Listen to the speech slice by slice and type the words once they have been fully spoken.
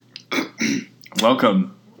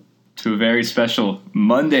Welcome to a very special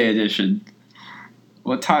Monday edition.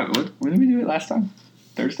 What time? When did we do it last time?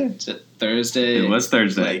 Thursday? Is it Thursday? It was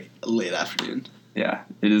Thursday. Like late afternoon. Yeah,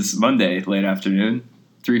 it is Monday, late afternoon,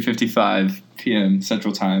 3:55 p.m.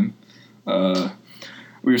 Central Time. We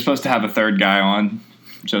were supposed to have a third guy on,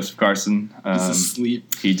 Joseph Carson. He's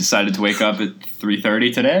asleep. He decided to wake up at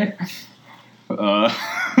 3:30 today.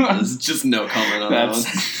 There's just no comment on that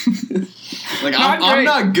one. Like, I'm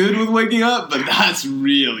not good with waking up, but that's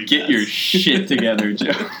really Get your shit together,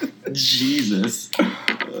 Joe. Jesus.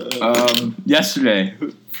 Yesterday,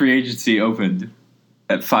 free agency opened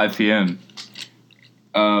at 5 p.m.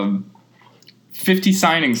 50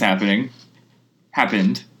 signings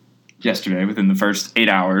happened yesterday within the first 8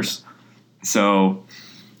 hours. So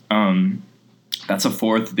that's a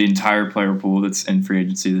fourth of the entire player pool that's in free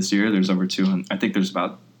agency this year. There's over 200. I think there's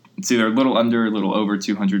it's either a little under or a little over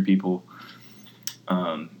 200 people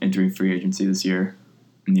entering free agency this year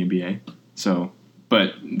in the NBA. So,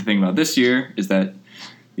 but the thing about this year is that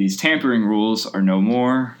these tampering rules are no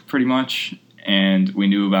more, pretty much, and we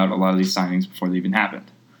knew about a lot of these signings before they even happened.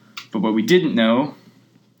 But what we didn't know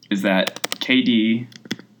is that KD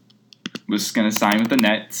was going to sign with the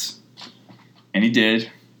Nets, and he did.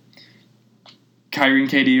 Kyrie and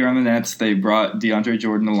KD are on the Nets. They brought DeAndre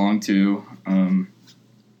Jordan along, too.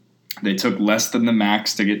 They took less than the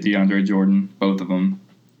max to get DeAndre Jordan, both of them,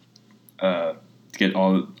 to get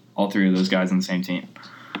all three of those guys on the same team.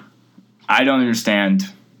 I don't understand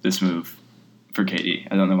this move for KD.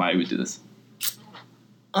 I don't know why he would do this.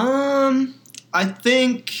 I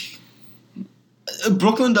think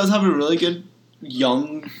Brooklyn does have a really good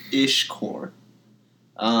young-ish core.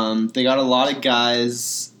 They got a lot of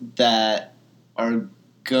guys that are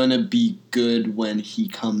gonna be good when he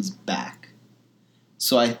comes back.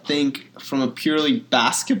 So I think from a purely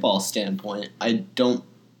basketball standpoint, I don't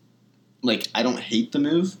hate the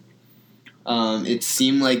move. It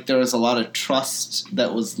seemed like there was a lot of trust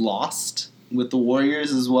that was lost with the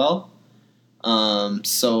Warriors as well.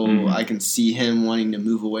 I can see him wanting to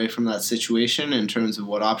move away from that situation in terms of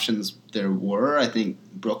what options there were. I think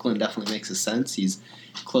Brooklyn definitely makes sense. He's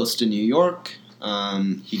close to New York.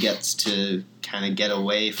 He gets to kind of get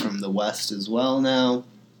away from the West as well now.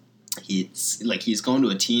 He's going to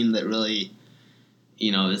a team that really,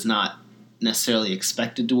 is not necessarily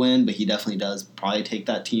expected to win, but he definitely does probably take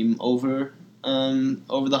that team over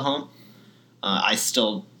the hump. I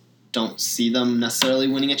still don't see them necessarily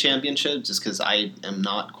winning a championship just because I am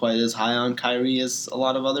not quite as high on Kyrie as a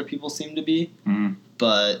lot of other people seem to be. Mm.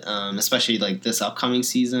 But especially like this upcoming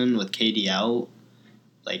season with KD out,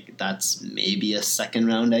 like that's maybe a second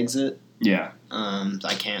round exit. Yeah.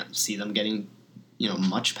 I can't see them getting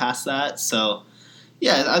much past that. So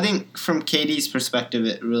yeah, I think from KD's perspective,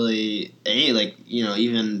 it really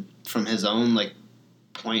even from his own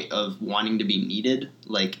point of wanting to be needed.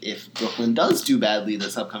 Like if Brooklyn does do badly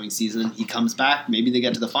this upcoming season, he comes back, maybe they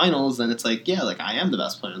get to the finals, then it's like, yeah, I am the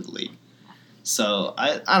best player in the league. So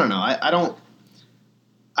I don't know.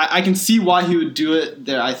 I can see why he would do it.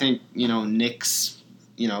 There, I think Knicks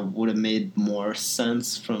would have made more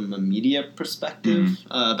sense from a media perspective.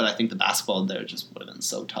 But I think the basketball there just would have been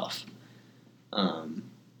so tough.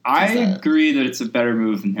 I agree that it's a better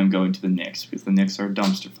move than him going to the Knicks because the Knicks are a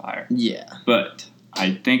dumpster fire. Yeah. But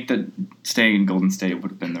I think that staying in Golden State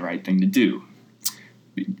would have been the right thing to do.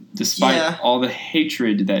 Despite all the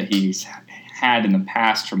hatred that he's had in the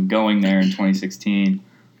past from going there in 2016,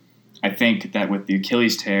 I think that with the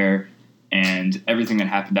Achilles tear and everything that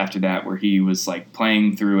happened after that where he was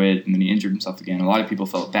playing through it and then he injured himself again, a lot of people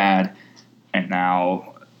felt bad. And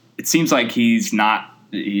now it seems like he's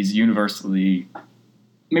universally,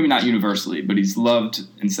 maybe not universally, but he's loved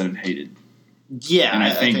instead of hated. Yeah, and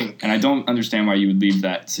I think, and I don't understand why you would leave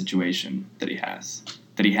that situation that he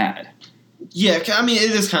had. Yeah, I mean,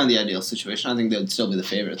 it is kind of the ideal situation. I think they would still be the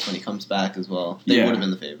favorites when he comes back as well. They would have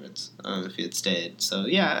been the favorites if he had stayed. So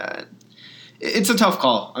yeah, it's a tough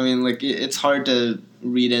call. I mean, it's hard to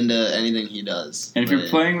read into anything he does. And if you're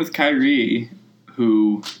playing with Kyrie,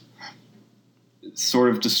 who sort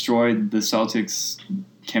of destroyed the Celtics'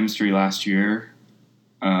 chemistry last year,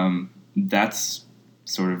 that's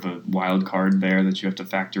sort of a wild card there that you have to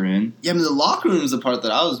factor in. Yeah, I mean, the locker room is the part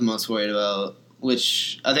that I was most worried about,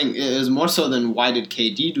 which I think is more so than why did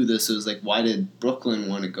KD do this. It was why did Brooklyn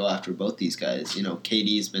want to go after both these guys?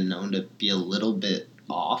 KD's been known to be a little bit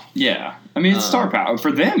off. Yeah. I mean, it's star power.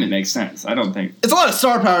 For them, it makes sense. I don't think... It's a lot of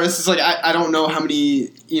star power. It's just I don't know how many...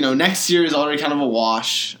 next year is already kind of a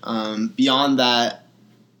wash. Beyond that,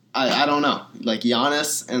 I don't know.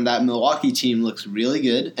 Giannis and that Milwaukee team looks really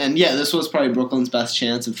good. And yeah, this was probably Brooklyn's best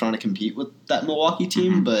chance of trying to compete with that Milwaukee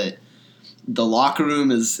team, but the locker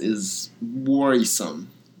room is worrisome,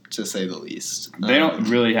 to say the least. They don't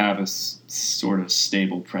really have a sort of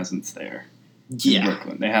stable presence there. In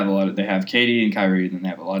Brooklyn, they have Katie and Kyrie, and then they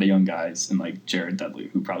have a lot of young guys, and like Jared Dudley,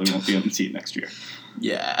 who probably won't be on the team next year.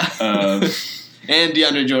 Yeah. And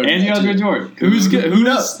DeAndre Jordan. Who's good?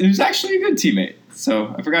 Who's actually a good teammate.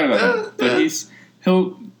 So I forgot about him,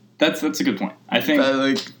 but that's a good point. I think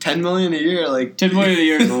like $10 million a year, $10 million a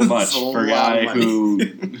year is a little much for a guy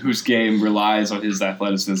whose game relies on his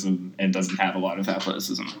athleticism and doesn't have a lot of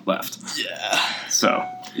athleticism left. Yeah. So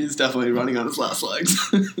he's definitely running on his last legs.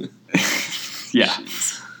 Yeah.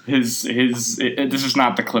 Jeez. This is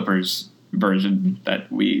not the Clippers version that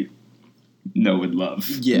we knew and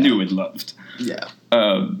loved. Yeah.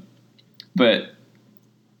 But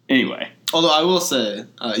anyway. Although I will say,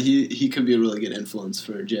 he could be a really good influence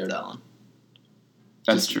for Jared Allen.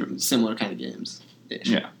 That's true. Similar kind of games.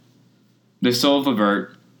 Yeah. They still have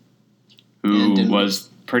LeVert, who was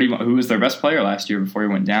their best player last year before he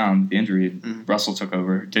went down with the injury. Mm-hmm. Russell took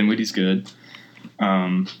over. Dinwiddie's good.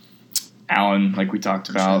 Allen, like we talked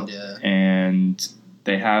about, and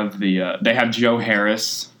they have Joe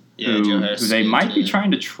Harris, who they might be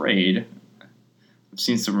trying to trade. I've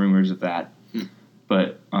seen some rumors of that,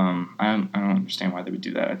 but I don't understand why they would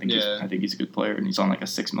do that. I think he's a good player, and he's on like a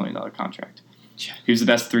 $6 million contract. Yeah. He was the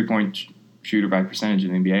best 3-point shooter by percentage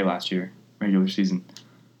in the NBA last year, regular season.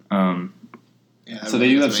 So they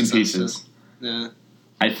do have some pieces. Yeah.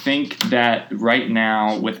 I think that right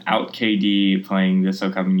now, without KD playing this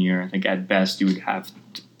upcoming year, I think at best you would have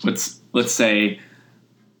let's say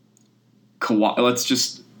Kawhi. Let's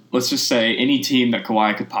just say any team that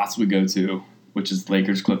Kawhi could possibly go to, which is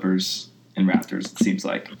Lakers, Clippers, and Raptors. It seems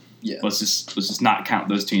like. Yeah. Let's just not count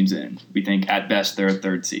those teams in. We think at best they're a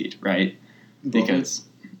third seed, right? Because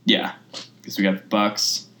we got the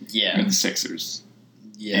Bucks. Yeah. And the Sixers.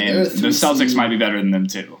 Yeah, and the Celtics might be better than them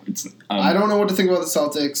too. I don't know what to think about the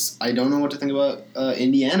Celtics. I don't know what to think about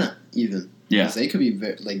Indiana even. Yeah, because they could be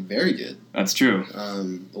very good. That's true.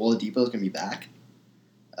 Oladipo's gonna be back,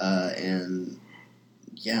 and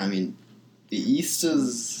yeah, I mean, the East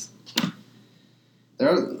is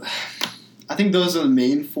I think those are the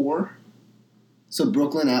main four. So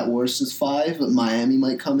Brooklyn at worst is 5, but Miami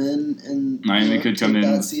might come in and could come in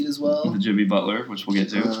that seed as well. With Jimmy Butler, which we'll get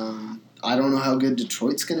to. I don't know how good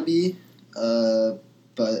Detroit's going to be,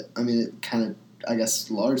 but I mean, it kind of, I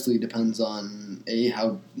guess, largely depends on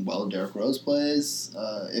how well Derrick Rose plays,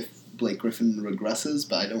 if Blake Griffin regresses,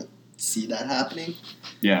 but I don't see that happening.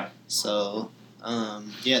 Yeah. So,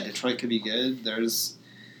 Detroit could be good. There's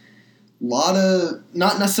a lot of,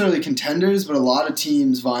 not necessarily contenders, but a lot of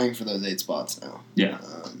teams vying for those 8 spots now. Yeah.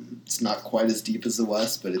 It's not quite as deep as the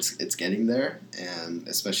West, but it's getting there, and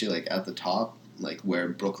especially at the top. Where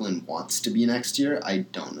Brooklyn wants to be next year, I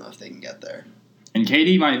don't know if they can get there. And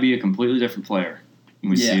KD might be a completely different player when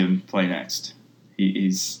we see him play next.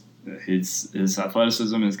 His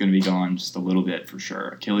athleticism is going to be gone just a little bit for sure.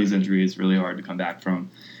 Achilles injury is really hard to come back from,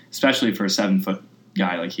 especially for a 7-foot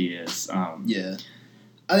guy like he is. I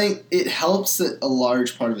think it helps that a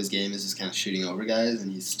large part of his game is just kind of shooting over guys,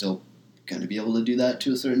 and he's still going to be able to do that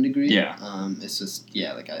to a certain degree. Yeah. It's just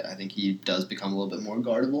I think he does become a little bit more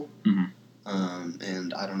guardable. Mm-hmm.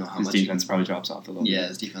 And I don't know how his much defense probably drops off a little bit. Yeah,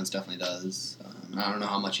 his defense definitely does. I don't know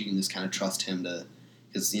how much you can just kind of trust him to,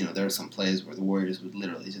 because there are some plays where the Warriors would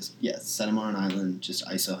literally just set him on an island, just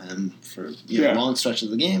ISO him for long stretches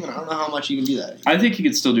of the game, and I don't know how much you can do that anymore. I think he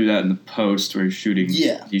could still do that in the post where he's shooting.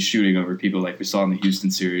 Yeah, he's shooting over people like we saw in the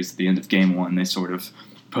Houston series at the end of Game 1. They sort of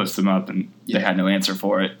post him up and they had no answer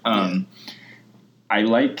for it. I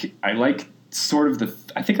like sort of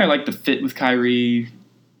I think I like the fit with Kyrie.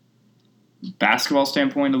 Basketball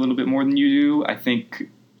standpoint a little bit more than you do. I think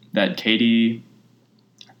that KD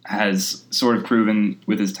has sort of proven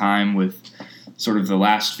with his time with sort of the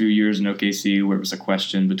last few years in OKC where it was a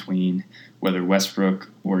question between whether Westbrook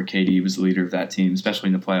or KD was the leader of that team, especially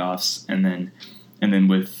in the playoffs, and then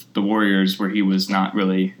with the Warriors where he was not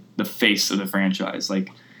really the face of the franchise.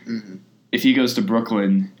 If he goes to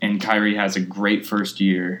Brooklyn and Kyrie has a great first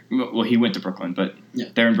year, well, he went to Brooklyn, but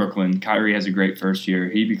they're in Brooklyn. Kyrie has a great first year.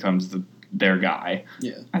 He becomes their guy.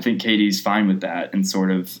 Yeah. I think KD's fine with that and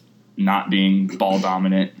sort of not being ball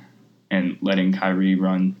dominant and letting Kyrie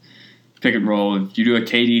run pick and roll. If you do a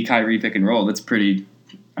KD Kyrie pick and roll, that's pretty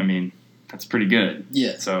good.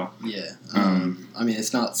 Yeah. So yeah. I mean,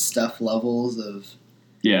 it's not Steph levels of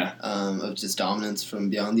just dominance from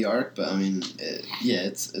beyond the arc, but I mean,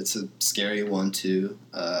 it's a scary one too.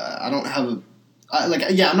 I'm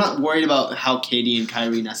not worried about how KD and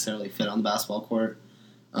Kyrie necessarily fit on the basketball court.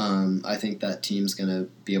 I think that team's gonna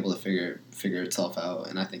be able to figure itself out,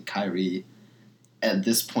 and I think Kyrie at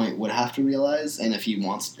this point would have to realize. And if he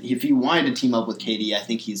wanted to team up with KD, I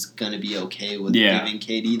think he's going to be okay with giving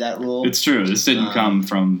KD that role. It's true. This didn't come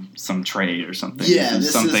from some trade or something. Yeah, this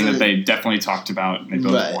is something that they definitely talked about and they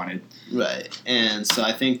both wanted. Right. And so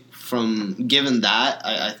I think given that,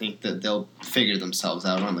 I think that they'll figure themselves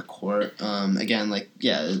out on the court. Again,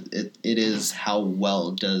 it is how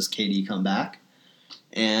well does KD come back?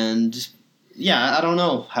 And, I don't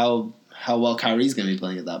know how well Kyrie's going to be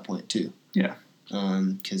playing at that point, too. Yeah.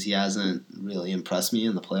 Because he hasn't really impressed me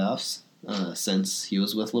in the playoffs since he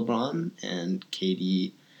was with LeBron, and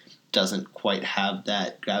KD doesn't quite have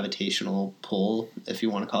that gravitational pull, if you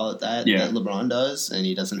want to call it that, that LeBron does, and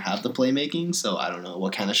he doesn't have the playmaking, so I don't know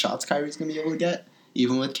what kind of shots Kyrie's going to be able to get,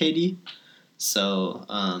 even with KD. So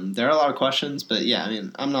there are a lot of questions, but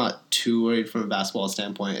I'm not too worried from a basketball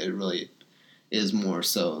standpoint. It really is more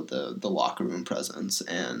so the locker room presence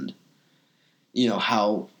and,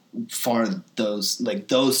 how far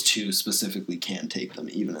those two specifically can take them,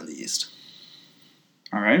 even in the East.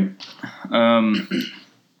 All right.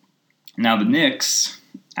 Now the Knicks,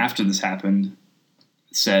 after this happened,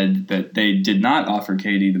 said that they did not offer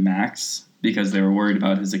KD the max because they were worried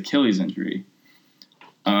about his Achilles injury.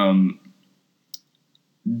 Do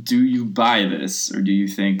you buy this, or do you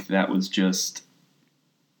think that was just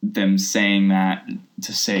them saying that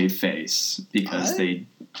to save face because they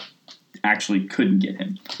actually couldn't get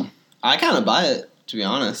him? I kind of buy it, to be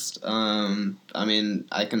honest.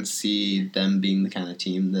 I can see them being the kind of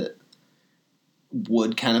team that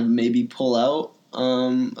would kind of maybe pull out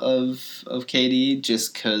of KD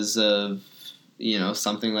just because of,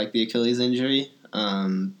 something like the Achilles injury.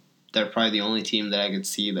 They're probably the only team that I could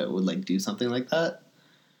see that would, do something like that.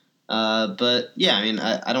 But,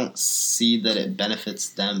 I don't see that it benefits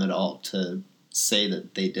them at all to say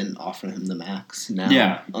that they didn't offer him the max now.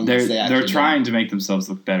 Yeah, they're trying to make themselves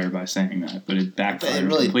look better by saying that, but it backfired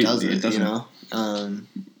completely. It doesn't.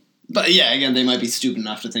 But, again, they might be stupid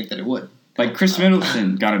enough to think that it would. Like, Chris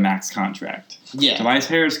Middleton got a max contract. Yeah. Tobias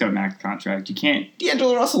Harris got a max contract. You can't...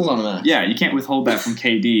 D'Angelo Russell's on a max. Yeah, you can't withhold that from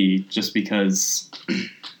KD just because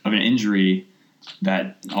of an injury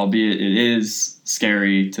that, albeit it is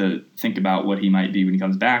scary to think about what he might be when he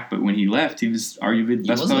comes back, but when he left, he was arguably the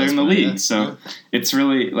best player in the league. So it's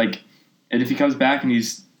really, and if he comes back and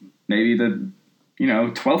he's maybe the,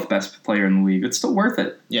 12th best player in the league, it's still worth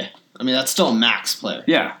it. Yeah. That's still a max player.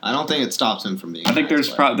 Yeah. I don't think it stops him from being I think there's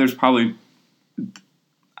probably,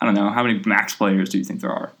 I don't know, how many max players do you think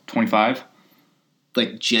there are? 25?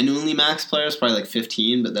 Genuinely max players, probably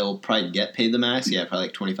 15, but they'll probably get paid the max. Yeah, probably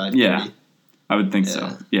 25, 30. Yeah, I would think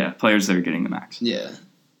so. Yeah, players that are getting the max. Yeah.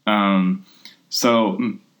 So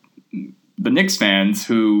the Knicks fans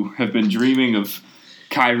who have been dreaming of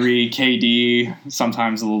Kyrie, KD,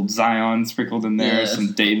 sometimes a little Zion sprinkled in there,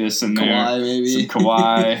 some Davis in there. Kawhi, maybe. Some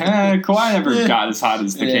Kawhi. Kawhi never got as hot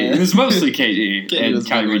as the KD. It was mostly KD and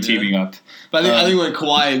Kyrie teaming up. But I think when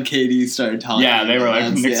Kawhi and KD started talking... Yeah, they were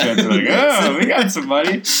Knicks fans were oh, we got some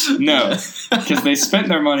money. No, because they spent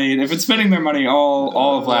their money. They've been spending their money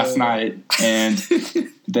all of last night, and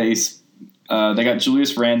they got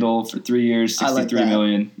Julius Randle for 3 years, $63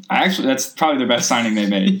 million. That's probably their best signing they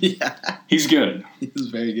made. Yeah. He's good. He's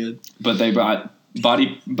very good. But they brought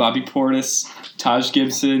Bobby Portis, Taj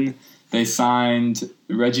Gibson. They signed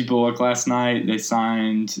Reggie Bullock last night. They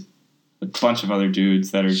signed a bunch of other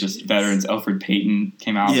dudes that are just veterans. Elfrid Payton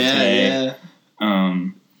came out today. Yeah.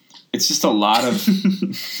 It's just a lot of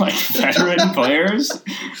veteran players,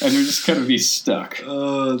 and they're just going to be stuck.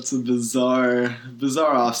 Oh, it's a bizarre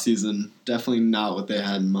offseason. Definitely not what they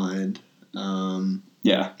had in mind.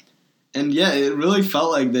 Yeah. And it really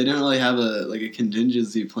felt like they didn't really have a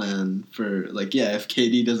contingency plan for if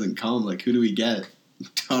KD doesn't come, who do we get?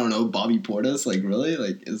 I don't know, Bobby Portis. Really?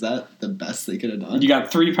 Is that the best they could have done? You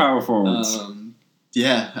got 3 power forwards.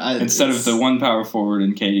 Instead of the 1 power forward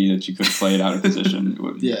in KD that you could have played out of position.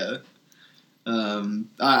 Yeah.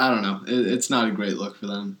 I don't know. It's not a great look for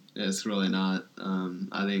them. It's really not.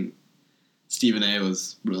 I think Stephen A.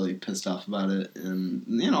 was really pissed off about it. And,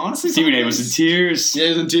 honestly... Stephen A. was in tears. Yeah, he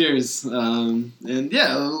was in tears.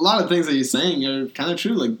 A lot of things that he's saying are kind of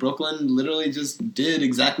true. Brooklyn literally just did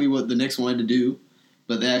exactly what the Knicks wanted to do,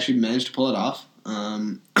 but they actually managed to pull it off.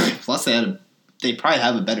 Plus, they probably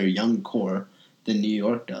have a better young core than New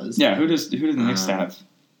York does. Yeah, who does the Knicks have?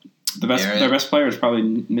 Their best player is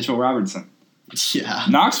probably Mitchell Robertson. Yeah.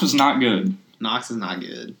 Knox was not good. Knox is not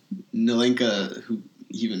good. Nilinka, who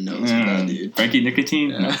even knows that dude? Frankie Nicotine?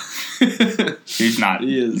 Yeah. No. He's not.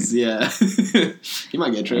 He is, yeah. He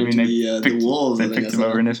might get traded to the Wolves. They picked him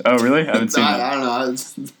over in this. Oh, really? I haven't seen that. I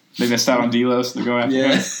don't know. They missed out on D'Lo, so they're going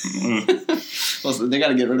after him. Well, so they got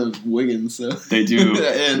to get rid of Wiggins, so They do.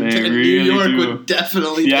 and They New really York do. would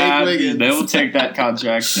definitely take Wiggins. They will take that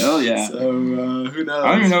contract. Hell yeah. So who knows?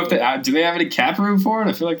 I don't even know if they do. They have any cap room for it?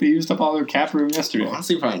 I feel like they used up all their cap room yesterday.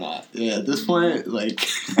 Honestly, probably not. Yeah, at this point, like.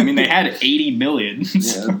 I mean, they had $80 million.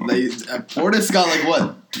 Yeah, Portis got like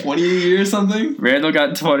what, 20 a year or something? Randall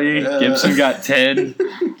got 20. Gibson got 10.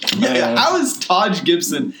 Yeah, how is Taj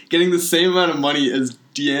Gibson getting the same amount of money as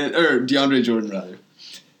DeAndre Jordan rather?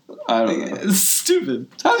 I don't know. It's stupid.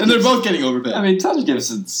 And they're both getting overpaid. I mean, Taj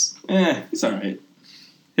Gibson's he's all right.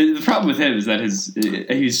 The problem with him is that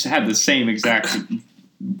he's had the same exact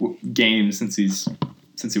game since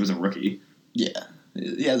he was a rookie. Yeah,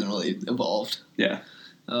 he hasn't really evolved. Yeah.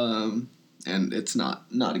 And it's not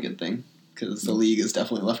a good thing because the league has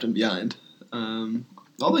definitely left him behind.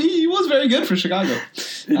 Although he was very good for Chicago.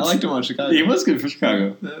 I liked him on Chicago. He was good for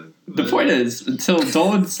Chicago. The point is, until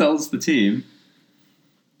Dolan sells the team,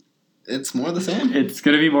 it's more the same. It's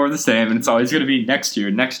going to be more of the same, and it's always going to be next year.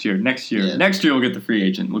 Yeah. Next year, we'll get the free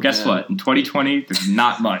agent. Well, guess what? In 2020, there's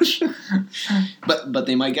not much. But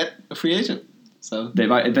they might get a free agent. So they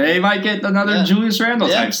might get another Julius Randle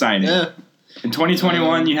type signing. Yeah. In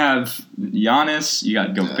 2021, you have Giannis, you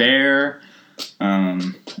got Gobert.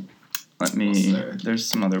 There's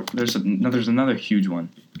some other. There's another huge one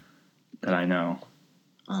that I know.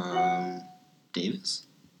 Davis?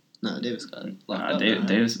 No, Davis got it locked up.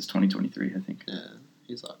 Davis is 2023, I think. Yeah,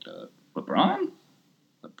 he's locked up. LeBron?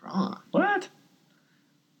 What?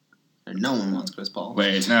 No one wants Chris Paul.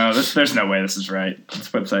 Wait, no, there's no way this is right.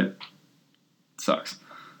 This website sucks.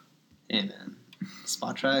 Hey, man.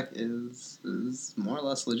 Spot Track is more or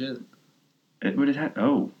less legit. Would it have?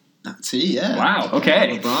 Oh. See, yeah. Wow,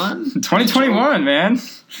 okay. LeBron? 2021, man.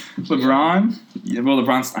 LeBron. Yeah, well,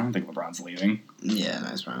 I don't think LeBron's leaving. Yeah,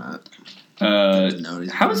 nice run out.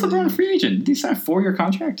 How is LeBron a free agent? Did he sign a 4-year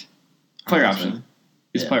contract? Player option.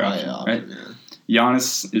 He's player option, right? Yeah.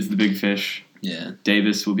 Giannis is the big fish. Yeah.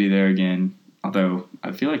 Davis will be there again. Although,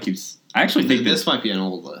 I feel like I actually think this might be an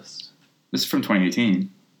old list. This is from 2018,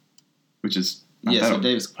 which is not that so old.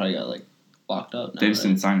 Davis probably got, locked up now, Davis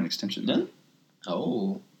didn't sign an extension. Didn't?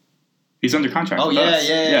 Oh. He's under contract. Oh, with us.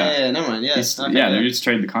 Yeah. Never mind. Yeah. They just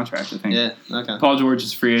traded the contract, I think. Yeah, okay. Paul George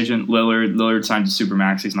is a free agent. Lillard signed to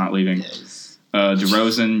Supermax. He's not leaving. Yeah,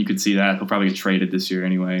 DeRozan, you could see that. He'll probably get traded this year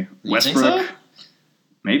anyway. You Westbrook, think so?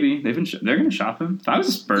 maybe. They're going to shop him. If I was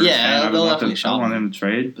a Spurs fan, they'll definitely shop I want him to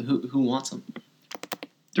trade. But who wants him?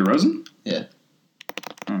 DeRozan? Yeah.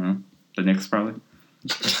 I don't know. The Knicks, probably.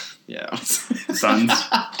 Yeah. Suns?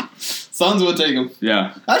 Suns would take him.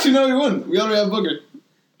 Yeah. Actually, no, we wouldn't. We already have Booker.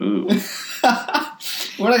 Ooh.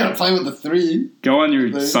 We're not going to play with the 3. Go on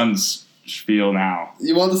your Suns spiel now.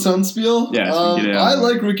 You want the Suns spiel? Yeah, get it out. I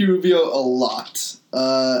like Ricky Rubio a lot.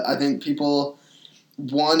 I think people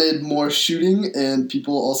wanted more shooting, and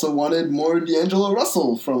people also wanted more D'Angelo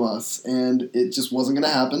Russell from us, and it just wasn't going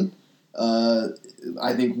to happen.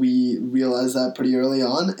 I think we realized that pretty early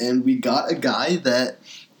on, and we got a guy that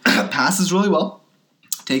passes really well,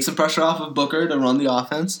 takes some pressure off of Booker to run the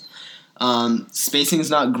offense. Spacing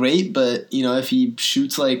is not great, but if he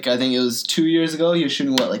shoots I think it was 2 years ago, he was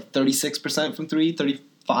shooting 36% from 3,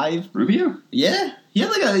 35. Rubio? Yeah, he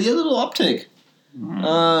had a little uptick.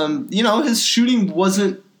 His shooting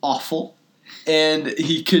wasn't awful, and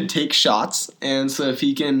he could take shots, and so if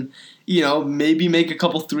he can, maybe make a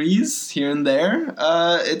couple threes here and there,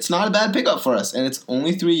 it's not a bad pickup for us, and it's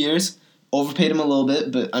only 3 years. Overpaid him a little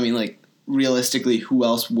bit, but realistically, who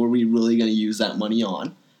else were we really going to use that money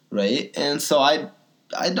on? Right, and so I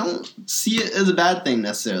don't see it as a bad thing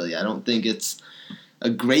necessarily. I don't think it's a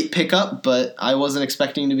great pickup, but I wasn't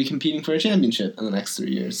expecting to be competing for a championship in the next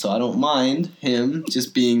 3 years, so I don't mind him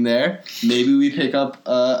just being there. Maybe we pick up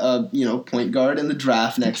a point guard in the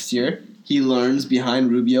draft next year. He learns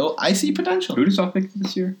behind Rubio. I see potential. Who does y'all pick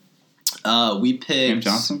this year? We picked Cam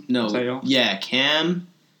Johnson. No, yeah, Cam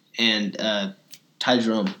and Ty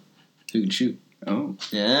Jerome, who can shoot. Oh.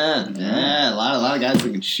 Yeah, a lot of guys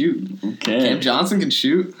that can shoot. Okay. Cam Johnson can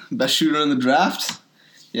shoot. Best shooter in the draft.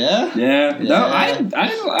 Yeah? Yeah. No, I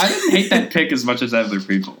didn't hate that pick as much as other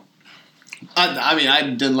people. I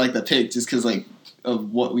didn't like the pick just because,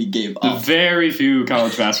 of what we gave up. The very few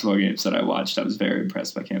college basketball games that I watched, I was very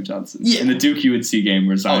impressed by Cam Johnson. Yeah. In the Duke UNC game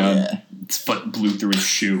where Zion's foot blew through his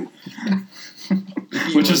shoe.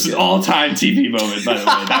 Which was an all-time TV moment, by the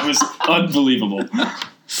way. That was unbelievable.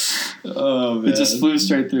 Oh, man. It just flew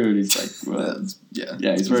straight through, and he's like, well,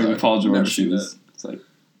 yeah, he's wearing Paul George shoes. It's like,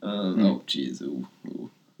 oh, jeez.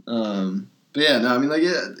 But yeah, no,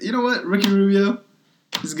 you know what? Ricky Rubio,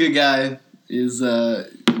 he's a good guy.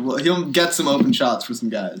 He'll get some open shots for some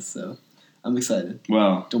guys, so I'm excited.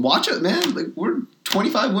 Well, to watch it, man. Like, we're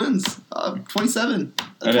 25 wins. 27.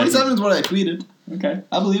 27 is what I tweeted. Okay.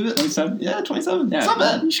 I believe it. 27? Yeah, 27. Yeah, it's not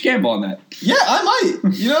bad. You should gamble on that. Yeah, I might.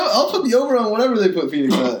 I'll put the over on whatever they put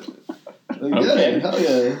Phoenix at. Like, okay. Yeah, hell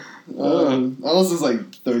yeah. Unless it's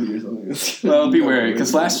like 30 or something. Well, be wary,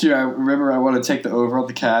 because last year I wanted to take the over on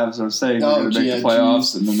the Cavs. I was saying they were going to make the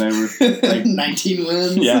playoffs, and then they were like 19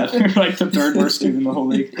 wins. Yeah, they were like the third worst team in the whole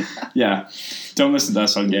league. Yeah. Don't listen to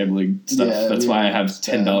us on gambling stuff. Yeah, That's why I have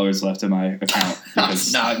 $10 left in my account.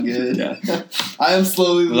 That's not good. Yeah. I am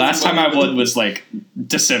slowly. The last time I won was like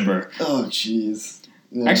December. Oh, jeez.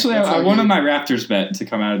 Yeah, actually, I wanted my Raptors bet to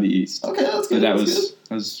come out of the East. Okay, that's good. But that good.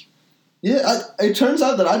 was. Yeah, it turns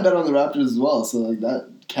out that I bet on the Raptors as well, so like that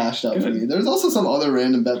cashed out for me. There's also some other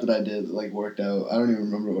random bet that I did that like worked out. I don't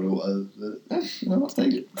even remember what it was, but I'll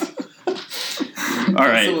take it. All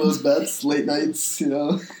right. Some of those bets, late nights,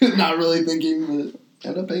 not really thinking, but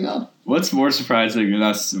end up paying off. What's more surprising than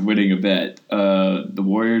us winning a bet? The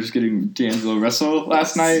Warriors getting D'Angelo Russell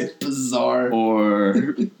last night? Bizarre.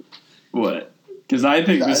 Or what? Because I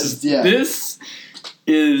think this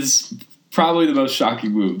is probably the most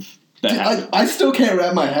shocking move that happened. I still can't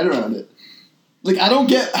wrap my head around it. Like, I don't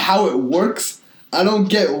get how it works. I don't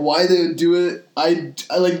get why they would do it. I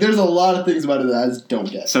like. There's a lot of things about it that I just don't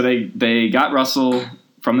get. So they got Russell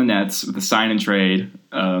from the Nets with a sign and trade.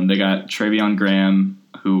 They got Treveon Graham,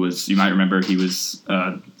 who was, you might remember, he was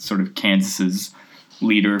sort of Kansas's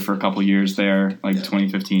leader for a couple years there, like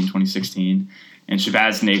 2015, 2016, and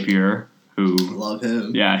Shabazz Napier, who love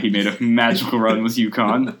him. Yeah, he made a magical run with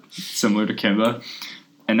UConn, similar to Kemba,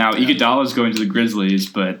 and now Iguodala is going to the Grizzlies.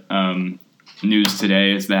 But news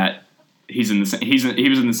today is that he was in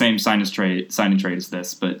the same sign and trade as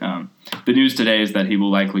this, but the news today is that he will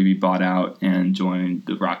likely be bought out and join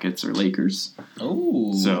the Rockets or Lakers.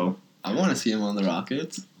 Oh, so I want to see him on the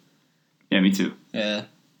Rockets. Yeah, me too. Yeah,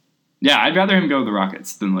 I'd rather him go to the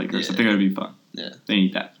Rockets than the Lakers. I think that'd be fun. Yeah, they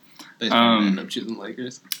need that. They end up choosing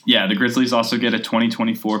Lakers. Yeah, the Grizzlies also get a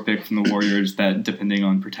 2024 pick from the Warriors that, depending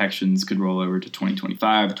on protections, could roll over to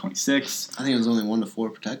 2025, 26. I think it was only 1 to 4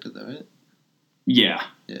 protected, though, right? Yeah.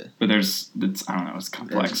 Yeah. But I don't know, it's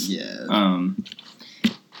complex. Yeah.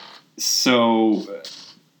 So,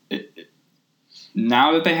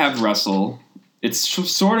 now that they have Russell, it's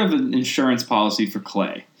sort of an insurance policy for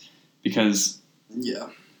Clay. Because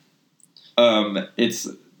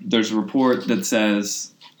there's a report that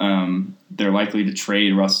says they're likely to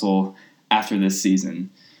trade Russell after this season.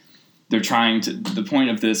 The point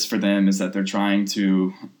of this for them is that they're trying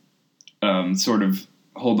to sort of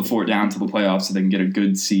hold the fort down to the playoffs so they can get a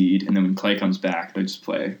good seed, and then when Clay comes back, they just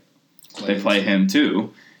play. They play him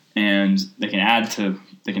too, and they can add to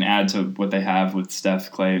what they have with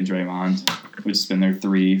Steph, Clay, and Draymond, which has been their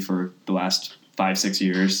 3 for the last 5-6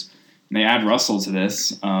 years. And they add Russell to this.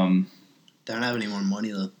 They don't have any more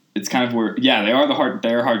money though. It's kind of where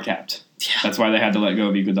they're hard capped. Yeah. That's why they had to let go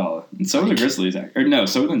of Iguodala, and so are the Grizzlies, so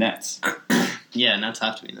are the Nets. Yeah, Nets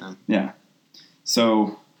have to be now. Yeah,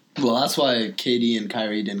 so. Well, that's why KD and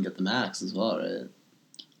Kyrie didn't get the max as well, right?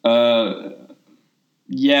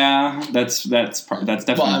 Yeah, that's definitely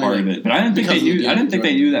part of it. But I didn't think they knew. I didn't think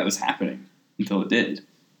they knew that was happening until it did.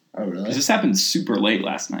 Oh, really? Because this happened super late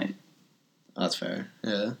last night. Oh, that's fair.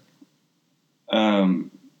 Yeah. It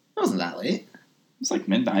wasn't that late. It was like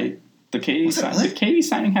midnight. The KD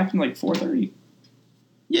signing happened like 4:30.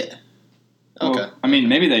 Yeah. Okay. Well, I mean,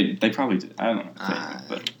 maybe they probably did. I don't know.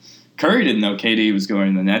 But Curry didn't know KD was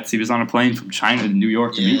going to the Nets. He was on a plane from China to New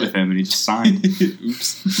York to meet with him, and he just signed.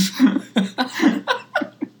 Oops.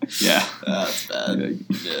 Yeah. That's bad.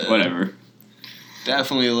 Yeah. Whatever.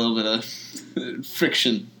 Definitely a little bit of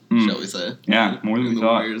friction, shall we say. Yeah, more than we thought. In the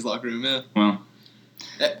Warriors locker room, yeah. Well.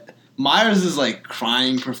 Myers'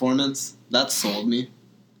 crying performance, that sold me.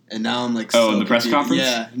 And now I'm in the press conference?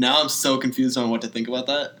 Yeah. Now I'm so confused on what to think about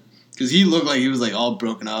that. Because he looked like he was all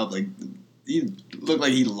broken up. He looked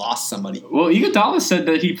like he lost somebody. Well, Iguodala said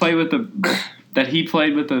that he played with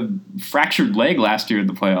a fractured leg last year in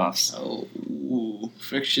the playoffs. Oh,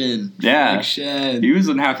 friction. Yeah. Friction. He was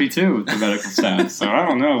unhappy too with the medical staff, so I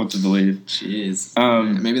don't know what to believe. Jeez.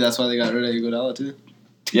 Maybe that's why they got rid of Iguodala too.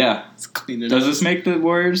 Yeah. Let's clean it Does up. this make the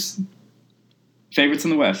Warriors favorites in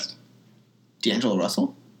the West? D'Angelo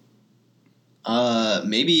Russell?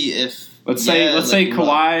 Maybe if let's say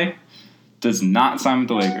Kawhi does not sign with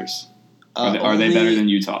the Lakers. Are they better than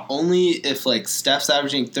Utah? Only if Steph's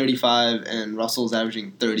averaging 35 and Russell's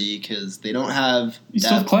averaging 30, because they don't have. You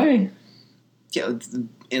still have Clay. Yeah,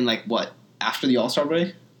 in what, after the All-Star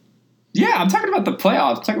break? Yeah, I'm talking about the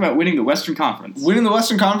playoffs. I'm talking about winning the Western Conference. Winning the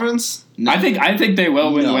Western Conference? No. I think they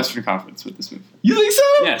will win the Western Conference with this move. You think so?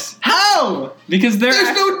 Yes. How? Because there's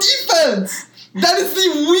no defense. That is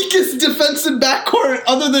the weakest defensive backcourt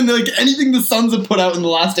other than like anything the Suns have put out in the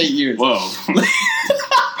last 8 years. Whoa.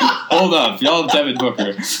 Hold up. Y'all have Devin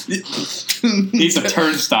Booker. He's a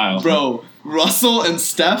turnstile. Bro, Russell and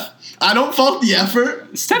Steph, I don't fault the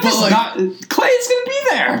effort. Steph is not... Clay's going to be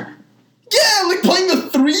there. Yeah, like playing the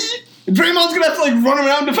 3? Draymond's going to have to like run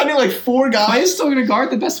around defending like 4 guys. Clay's still going to guard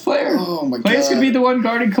the best player. Oh my God. Clay's going to be the one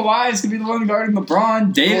guarding Kawhi. He's going to be the one guarding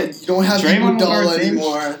LeBron. David. You don't have Iguodala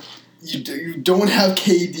anymore. You don't have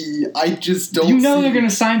KD. I just don't. They're going to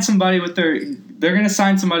sign somebody with their. They're going to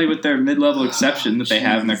sign somebody with their mid-level exception that they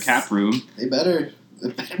have in their cap room. They better.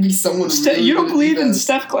 It better be someone. Really you don't believe in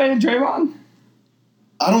Steph, Clay, and Draymond?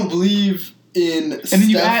 I don't believe in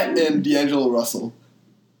Steph and D'Angelo Russell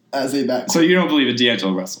as a backcourt. So you don't believe in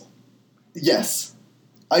D'Angelo Russell? Yes,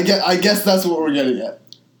 I guess that's what we're getting at.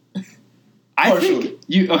 I think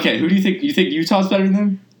you. Okay, who do you think? You think Utah's better than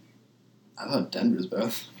them? I thought Denver's better.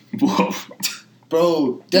 Whoa.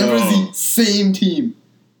 Bro, Denver's the same team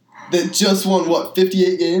that just won,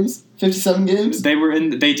 58 games? 57 games?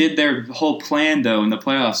 They did their whole plan, though, in the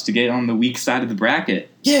playoffs to get on the weak side of the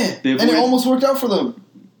bracket. Yeah, and it almost worked out for them.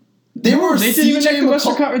 They didn't even make the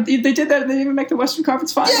Western Conference. They did that. They didn't even make the Western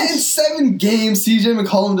Conference Finals. Yeah, in 7 games, CJ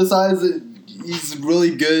McCollum decides that he's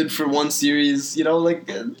really good for one series. Like,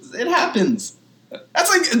 it happens.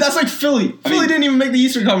 That's like Philly. Philly didn't even make the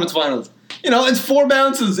Eastern Conference Finals. It's 4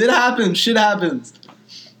 bounces. It happens. Shit happens.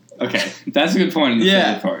 Okay, that's a good point in the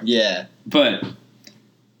Philly part. Yeah. But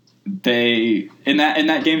they in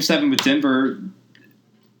that game 7 with Denver,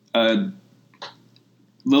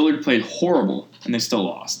 Lillard played horrible and they still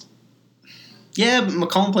lost. Yeah, but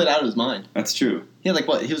McCollum played out of his mind. That's true. He had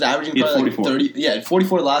he was averaging probably 44. 30. Yeah,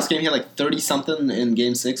 44 last game. He had 30 something in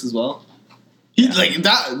game 6 as well. He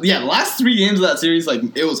that. Yeah, the last 3 games of that series,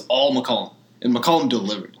 it was all McCollum, and McCollum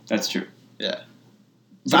delivered. That's true. Yeah.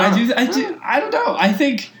 But I don't know. I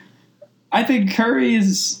think Curry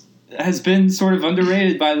has been sort of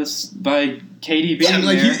underrated by KD being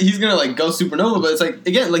there. He's gonna go supernova, but it's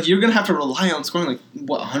again you're gonna have to rely on scoring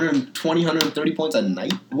 120, 130 points a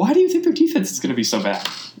night. Why do you think their defense is gonna be so bad?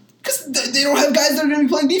 Because they don't have guys that are gonna be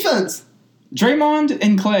playing defense. Draymond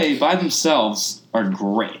and Clay by themselves are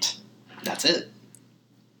great. That's it.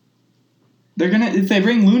 They're gonna if they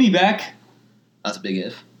bring Looney back. That's a big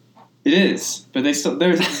if. It is, but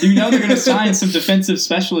they're going to sign some defensive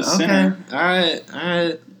specialist center. All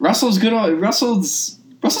right. Russell's good. Russell's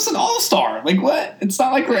an all-star. What? It's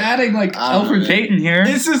not like we're adding Elfrid Payton here.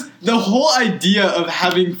 This is the whole idea of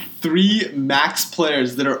having 3 max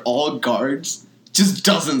players that are all guards just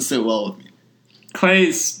doesn't sit well with me.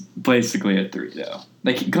 Clay's basically at 3 though.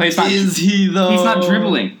 Clay's not. Is he though? He's not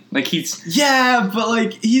dribbling. He's. Yeah,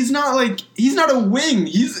 but he's not a wing.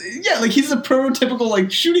 He's a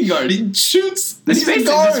prototypical shooting guard. He shoots. The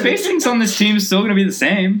spacings on this team is still going to be the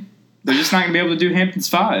same. They're just not going to be able to do Hampton's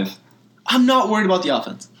 5. I'm not worried about the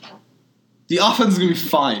offense. The offense is going to be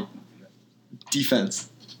fine. Defense.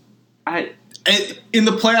 In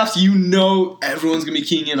the playoffs, everyone's going to be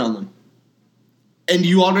keying in on them. And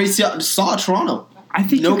you already saw Toronto. I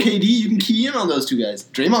think KD, you can key in on those 2 guys.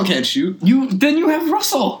 Draymond can't shoot. Then you have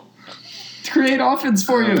Russell to create offense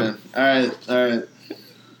for you. Man. All right.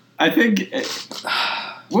 I think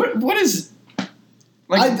what is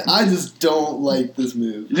I just don't like this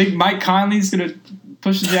move. You think Mike Conley's gonna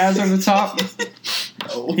push the Jazz over the top?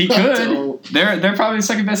 No, he could. They're probably the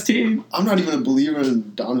second best team. I'm not even a believer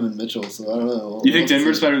in Donovan Mitchell, so I don't know. You think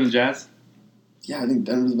Denver's better than the Jazz? Yeah, I think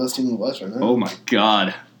Denver's the best team in the West right now. Oh my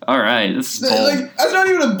God. All right, this is bold. That's not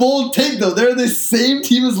even a bold take, though. They're the same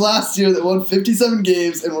team as last year that won 57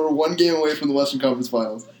 games and were 1 game away from the Western Conference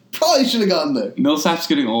Finals. Probably should have gotten there. Millsap's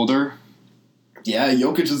getting older. Yeah,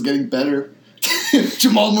 Jokic is getting better.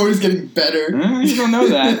 Jamal Murray's getting better. You don't know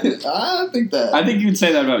that. I think that. I think you would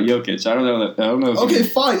say that about Jokic. I don't know. Okay,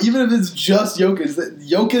 fine. Even if it's just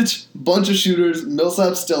Jokic, bunch of shooters,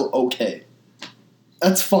 Millsap's still okay.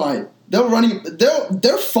 That's fine.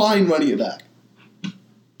 They're fine running it back.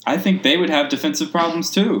 I think they would have defensive problems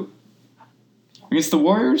too. Against the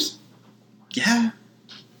Warriors? Yeah.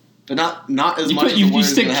 But not as much as the you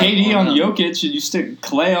Warriors stick KD on Jokic and you stick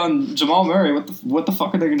Clay on Jamal Murray, what the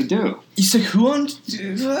fuck are they going to do? You stick who on?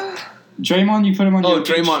 Draymond, you put him on Jokic. Oh,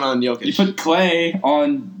 Draymond on Jokic. You put Clay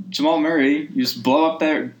on Jamal Murray, you just blow up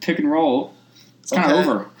their pick and roll. It's kind of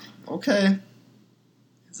over. Okay.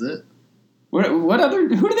 Is it? Who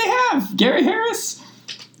do they have? Gary Harris?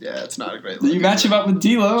 Yeah, it's not a great look. You match him up with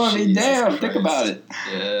D'Lo. I mean, Jesus damn, Christ. think about it.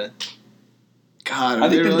 Yeah. God, I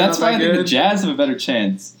think that's why I think the Jazz have a better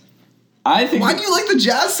chance. Why do you like the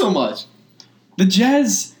Jazz so much? The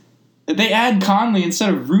Jazz, they add Conley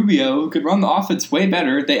instead of Rubio, who could run the offense way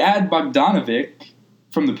better. They add Bogdanovic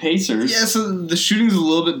from the Pacers. Yeah, so the shooting's a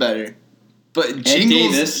little bit better. But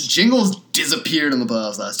Jingles disappeared in the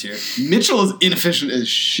playoffs last year. Mitchell is inefficient as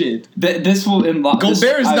shit. This will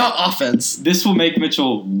Gobert is not offense. This will make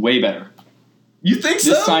Mitchell way better. You think so?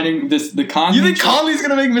 The Conley. You think Conley's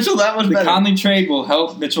gonna make Mitchell that much better? The Conley trade will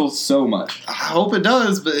help Mitchell so much. I hope it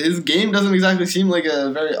does, but his game doesn't exactly seem like a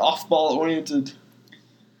very off-ball oriented.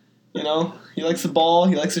 You know, he likes the ball.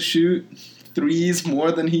 He likes to shoot threes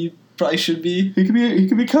more than he probably should be. He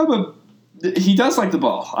could become a. He does like the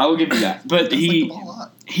ball. I will give you that, but he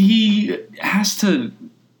has to.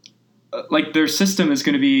 Like their system is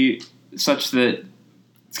going to be such that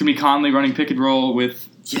it's going to be Conley running pick and roll with.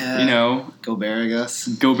 Yeah, you know, Gobert, I guess.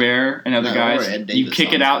 Gobert and other guys. You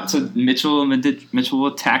kick it out to Mitchell, and then Mitchell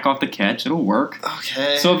will attack off the catch. It'll work.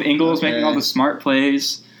 Okay. So if Ingles making all the smart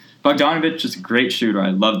plays, Bogdanovic is a great shooter.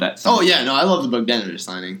 I love that signing. Oh, yeah. No, I love the Bogdanovic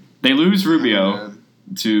signing. They lose Rubio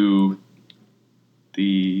to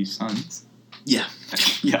the Suns. Yeah.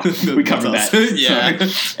 Yeah, we covered that. Yeah.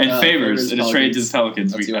 And Favors in a trade to the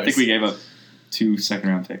Pelicans. I think we gave up 2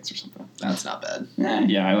 second-round picks or something. That's not bad.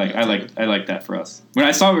 Yeah, I like that for us. When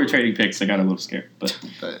I saw we were trading picks, I got a little scared. But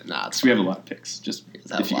nah, we have a lot of picks. Just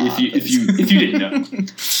if you didn't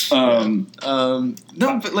know.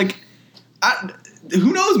 No, but like,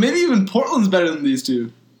 who knows? Maybe even Portland's better than these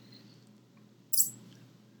two.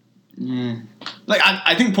 Yeah. Like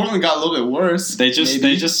I think Portland got a little bit worse. They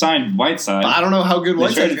just signed Whiteside. But I don't know how good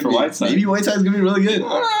Whiteside's gonna be. Whiteside. Maybe Whiteside's gonna be really good.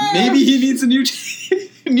 Maybe he needs a new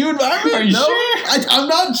environment. Are you sure? I'm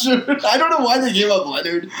not sure. I don't know why they gave up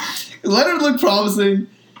Leonard. Leonard looked promising.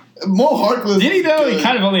 Mo Harkless. Did he though? Good. He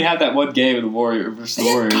kind of only had that one game with the Warriors versus the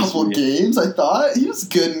Warriors. A couple games, I thought he was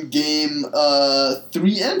good in game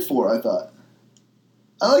 3 and 4. I thought.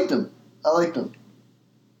 I liked him.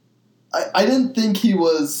 I didn't think he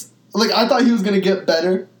was. Like, I thought he was going to get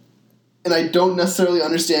better, and I don't necessarily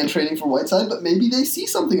understand trading for Whiteside, but maybe they see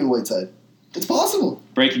something in Whiteside. It's possible.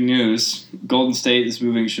 Breaking news. Golden State is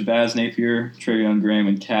moving Shabazz Napier, Travion Graham,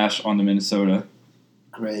 and Cash onto Minnesota.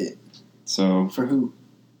 Great. So for who?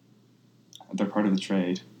 They're part of the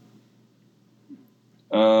trade.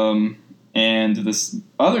 And this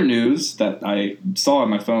other news that I saw on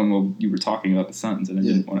my phone while you were talking about the Suns, and I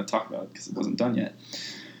didn't want to talk about it because it wasn't done yet.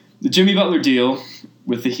 The Jimmy Butler deal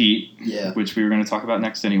with the Heat, which we were going to talk about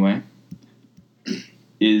next anyway,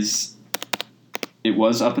 it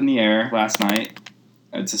was up in the air last night.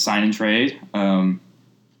 It's a sign and trade.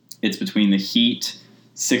 It's between the Heat,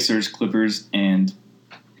 Sixers, Clippers, and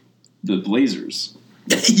the Blazers.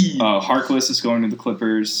 Harkless is going to the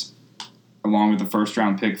Clippers, along with the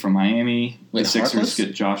first-round pick from Miami. Wait, the Sixers Harkless?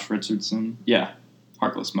 get Josh Richardson. Yeah, Mo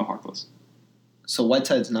Harkless. So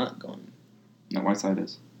Whiteside's not going? No, Whiteside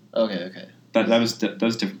is. Okay. Those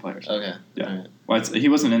different players. Okay. Yeah. Right. He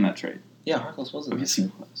wasn't in that trade. Yeah, Harkless wasn't. Yes,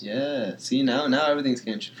 he was. Yeah. See, now everything's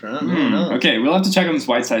getting shifted around. Okay, we'll have to check on this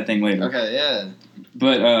Whiteside thing later. Okay, yeah.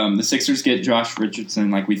 But the Sixers get Josh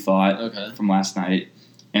Richardson like we thought from last night,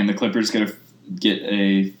 and the Clippers get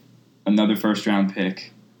another first-round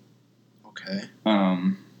pick. Okay.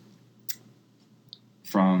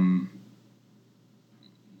 From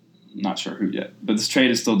not sure who yet, but this trade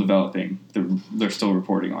is still developing. They're still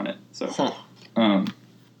reporting on it. So,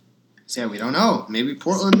 yeah, we don't know. Maybe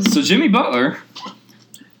Portland. So Jimmy Butler,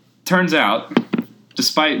 turns out,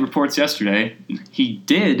 despite reports yesterday, he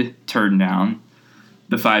did turn down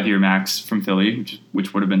the 5-year max from Philly,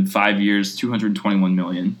 which would have been 5 years, $221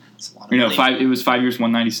 million. That's a lot of money. It was 5 years,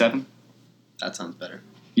 $197. That sounds better.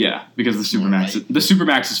 Yeah, because the supermax. Right. The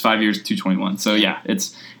supermax is 5 years, $221. So yeah,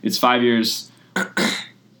 it's 5 years.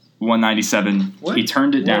 197. What? He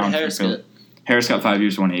turned it down. Harris get? Harris got 5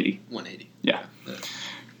 years, 180. 180. Yeah.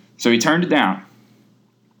 So he turned it down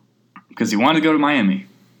because he wanted to go to Miami.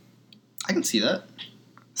 I can see that.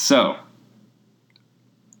 So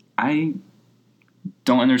I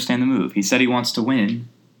don't understand the move. He said he wants to win.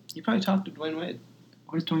 You probably talked to Dwayne Wade.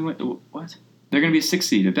 What is Dwayne Wade? What? They're going to be a 6th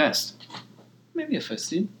seed at best. Maybe a 5th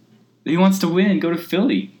seed. He wants to win. Go to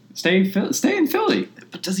Philly. Stay in Philly.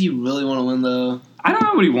 But does he really want to win, though? I don't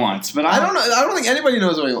know what he wants, but I don't know. I don't think anybody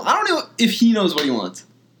knows what he wants. I don't know if he knows what he wants.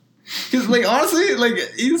 Because, like, honestly, like,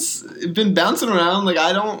 he's been bouncing around. Like,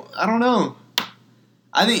 I don't know.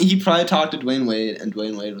 I think he probably talked to Dwayne Wade, and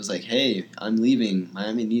Dwayne Wade was like, hey, I'm leaving.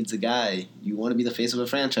 Miami needs a guy. You want to be the face of a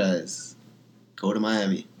franchise. Go to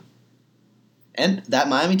Miami. And that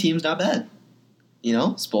Miami team's not bad. You know,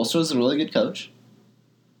 Spoelstra's a really good coach.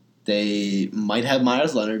 They might have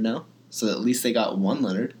Myers Leonard now. so at least they got one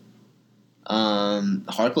Leonard.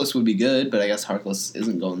 Harkless would be good, but I guess Harkless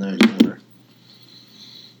isn't going there anymore.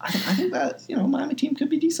 I think that, Miami team could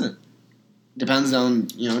be decent. Depends on,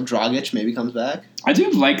 Dragic maybe comes back. I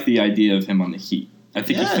do like the idea of him on the Heat. I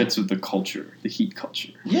think he fits with the culture, the Heat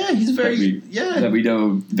culture. Yeah, he's very... That we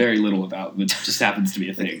know very little about, but just happens to be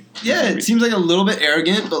a thing. Yeah, it seems like a little bit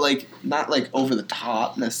arrogant, but, not, over the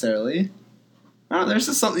top, necessarily. I don't know, there's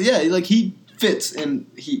just something... Yeah, he fits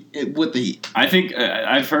with the Heat. I think...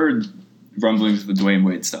 I've heard rumblings with the Dwayne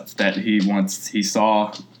Wade stuff, that he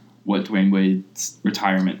saw what Dwayne Wade's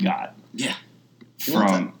retirement got. Yeah.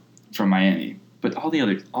 From Miami. But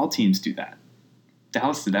all teams do that.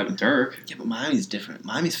 Dallas did that with Dirk. Yeah, but Miami's different.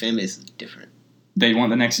 Miami's fan base is different. They want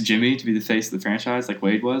the next Jimmy to be the face of the franchise like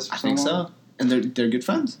Wade was? I think so. And they're good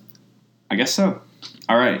friends. I guess so.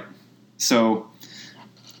 All right. So,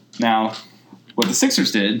 now, what the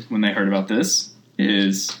Sixers did when they heard about this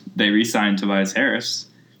is they re-signed Tobias Harris,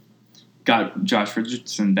 got Josh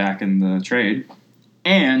Richardson back in the trade,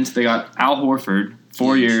 and they got Al Horford,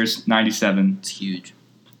 4 years, 97. It's huge.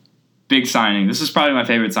 Big signing. This is probably my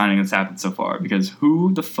favorite signing that's happened so far because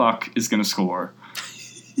who the fuck is going to score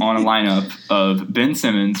on a lineup of Ben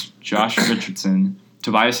Simmons, Josh Richardson,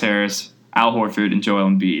 Tobias Harris, Al Horford, and Joel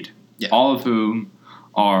Embiid, all of whom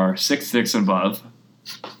are 6'6" and above.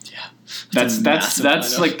 Yeah,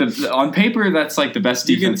 that's like on paper that's like the best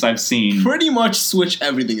defense I've seen. Pretty much switch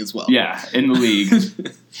everything as well. Yeah, in the league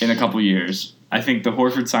in a couple years. I think the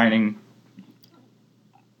Horford signing.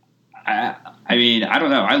 I mean, I don't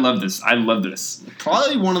know. I love this.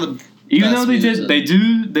 Probably one of the even though they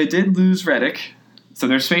did lose Redick, so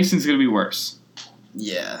their spacing is going to be worse.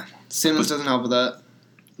 Yeah, Simmons doesn't help with that.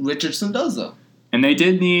 Richardson does though. And they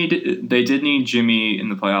did need Jimmy in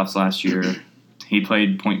the playoffs last year. He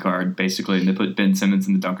played point guard basically, and they put Ben Simmons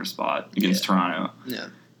in the dunker spot against Toronto. Yeah.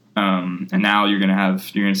 And now you're gonna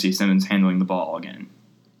see Simmons handling the ball again,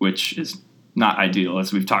 which is not ideal,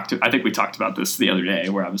 as I think we talked about this the other day,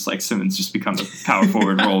 where I was like, Simmons just become a power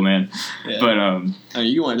forward role man. Yeah. But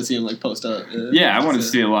you wanted to see him post up. I wanted to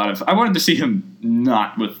see I wanted to see him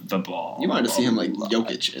not with the ball. You wanted to see him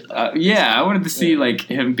Jokic. I wanted to see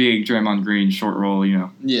him being Draymond Green, short roll.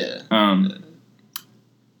 Yeah.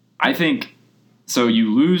 I think so.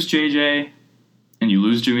 You lose JJ and you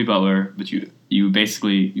lose Jimmy Butler, but you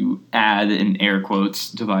basically add in air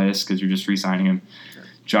quotes Tobias because you're just re-signing him.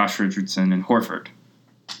 Josh Richardson and Horford.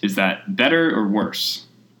 Is that better or worse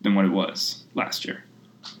than what it was last year?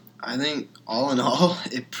 I think, all in all,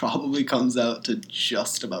 it probably comes out to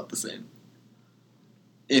just about the same.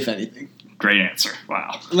 If anything. Great answer.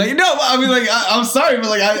 Wow. I'm sorry,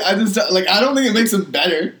 but I just I don't think it makes them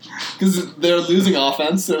better because they're losing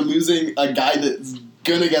offense. They're losing a guy that's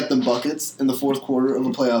gonna get them buckets in the fourth quarter of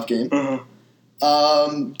a playoff game. Uh-huh.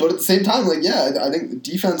 But at the same time, I think the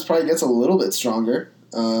defense probably gets a little bit stronger.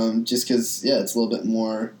 Just because, it's a little bit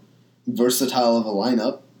more versatile of a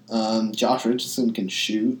lineup. Josh Richardson can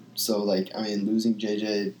shoot, so, losing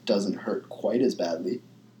JJ doesn't hurt quite as badly.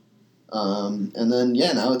 And then,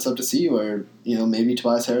 now it's up to see where, maybe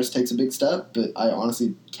Tobias Harris takes a big step, but I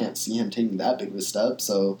honestly can't see him taking that big of a step,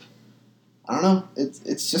 so I don't know.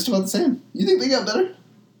 It's just about the same. You think they got better?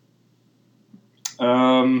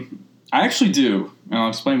 I actually do, and I'll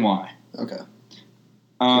explain why. Okay.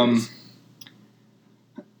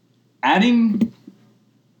 Adding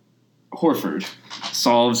Horford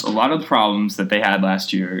solves a lot of the problems that they had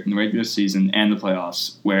last year in the regular season and the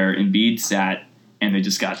playoffs, where Embiid sat and they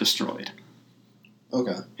just got destroyed.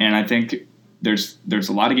 Okay. And I think there's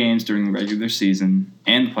a lot of games during the regular season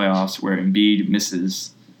and the playoffs where Embiid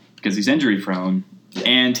misses because he's injury prone,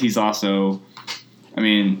 and he's also,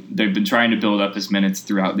 they've been trying to build up his minutes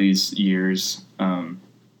throughout these years, and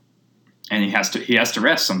he has to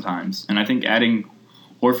rest sometimes. And I think adding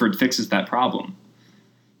Horford fixes that problem.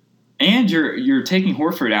 And you're taking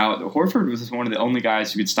Horford out. Horford was one of the only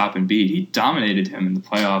guys who could stop Embiid. He dominated him in the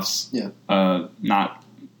playoffs. Yeah. Not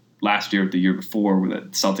last year, but the year before, where the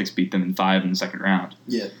Celtics beat them in 5 in the second round.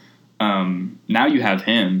 Yeah. Now you have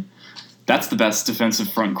him. That's the best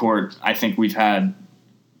defensive front court I think we've had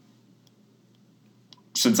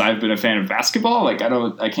since I've been a fan of basketball.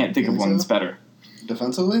 I can't think of one that's better.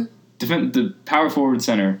 Defensively? The power forward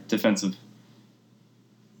center defensive.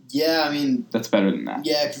 Yeah, that's better than that.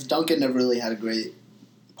 Yeah, because Duncan never really had a great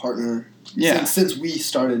partner. Yeah. Since we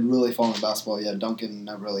started really following basketball, Duncan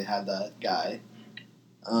never really had that guy.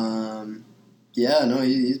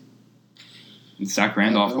 Zach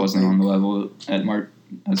Randolph wasn't on the level as Marc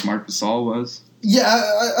Gasol was. Yeah,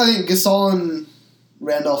 I think Gasol and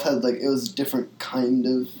Randolph had, like, it was a different kind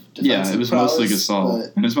of defensive Yeah, it was mostly prowess, Gasol.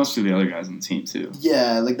 but And it was mostly the other guys on the team, too.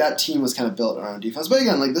 yeah, like, that team was kind of built around defense. But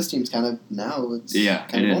again, like, this team's kind of, now it's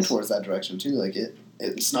kind of going towards that direction, too. Like,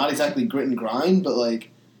 it's not exactly grit and grind, but, like,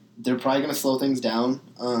 they're probably going to slow things down.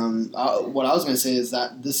 What I was going to say is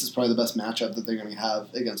that this is probably the best matchup that they're going to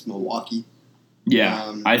have against Milwaukee.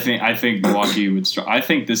 Yeah, I think Milwaukee would. I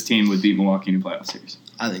think this team would beat Milwaukee in a playoff series.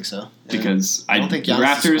 I think so. Yeah. Because I don't think the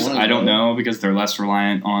Raptors. I don't know because they're less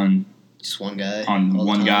reliant on just one guy.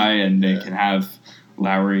 And they can have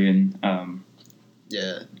Lowry and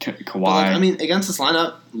Kawhi. Kawhi. Against this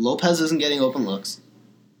lineup, Lopez isn't getting open looks.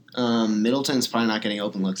 Middleton's probably not getting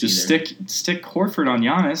open looks either. Just stick Horford on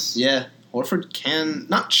Giannis. Yeah. Horford can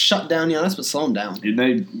not shut down Giannis, but slow him down.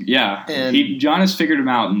 Giannis figured him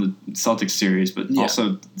out in the Celtics series, but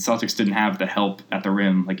also the Celtics didn't have the help at the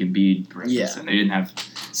rim like Embiid, for instance, and they didn't have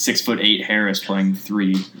 6'8" Harris playing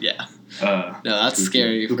 3. Yeah, no, that's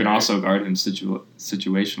scary. Who can also guard him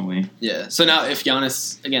situationally. Yeah. So now, if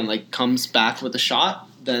Giannis again comes back with a shot,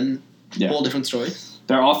 then whole different story.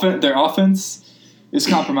 Their offense is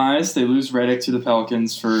compromised. They lose Redick to the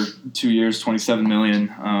Pelicans for 2 years, $27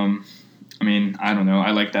 million. I don't know. I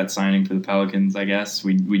like that signing for the Pelicans, I guess.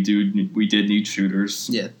 We did need shooters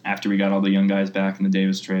after we got all the young guys back in the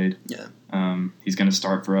Davis trade. Yeah. He's going to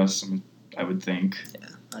start for us, I would think. Yeah,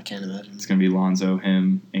 I can't imagine. It's going to be Lonzo,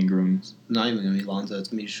 him, Ingram. It's not even going to be Lonzo. It's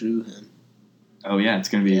going to be Shrew, him. Oh, yeah, it's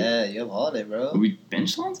going to be... Yeah, you have Holiday, bro. Will we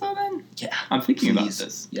bench Lonzo then? Yeah. I'm thinking about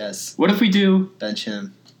this. Yes. What if we do... Bench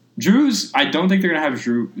him. I don't think they're going to have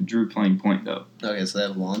Drew playing point, though. Okay, so they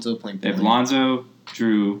have Lonzo playing point. They have Lonzo,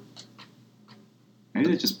 Drew...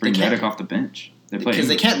 Maybe they just bring Redick off the bench. Because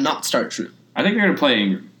they can't not start Drew. I think they're going to play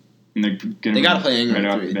Ingram. And they got to play Ingram.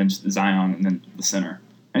 Right off the bench, Zion, and then the center.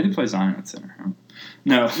 Maybe they play Zion at center.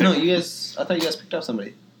 No, you guys. I thought you guys picked up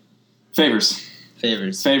somebody. Favors.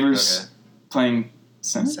 Okay. Playing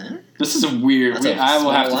center. This is a weird. I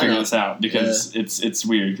will have to figure this out because it's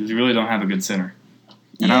weird because we really don't have a good center,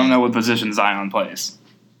 and I don't know what position Zion plays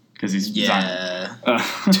because he's Zion.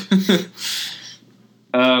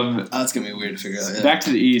 That's gonna be weird to figure out. Yeah. Back to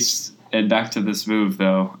the East and back to this move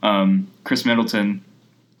though. Chris Middleton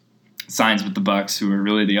signs with the Bucks, who are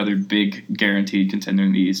really the other big guaranteed contender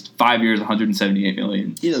in the East. 5 years, $178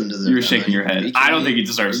 million. He doesn't deserve. You were shaking your head. I don't think he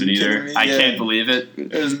deserves it either. I can't believe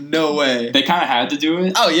it. There's no way. They kind of had to do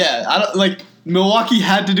it. Oh yeah, Milwaukee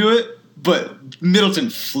had to do it, but Middleton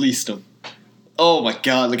fleeced him. Oh my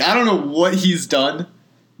god, I don't know what he's done,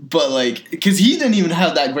 but because he didn't even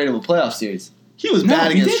have that great of a playoff series. He was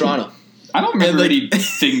bad against Toronto. I don't remember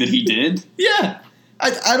anything that he did. Yeah.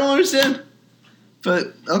 I don't understand.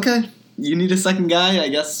 But, okay. You need a second guy. I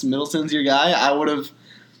guess Middleton's your guy. I would have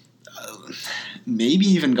maybe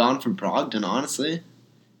even gone for Brogdon, honestly.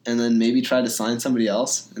 And then maybe try to sign somebody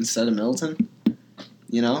else instead of Middleton.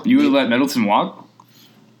 You know? You would have let Middleton walk?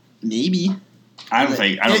 Maybe. I don't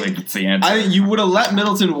think that's the answer. You would have let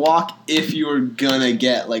Middleton walk if you were going to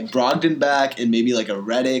get, Brogdon back and maybe, a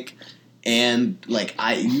Redick. And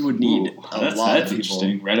you would need a lot of people.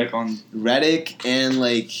 Interesting. Redick and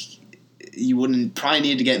you wouldn't probably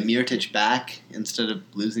need to get Mirotic back instead of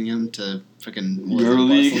losing him to freaking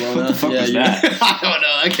Barcelona. What the fuck was that? I don't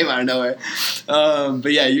know. That came out of nowhere.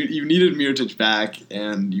 But yeah, you needed Mirotic back,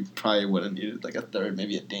 and you probably would have needed a third,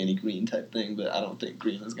 maybe a Danny Green type thing. But I don't think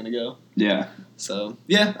Green is gonna go. Yeah. So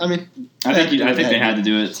yeah, I think they had to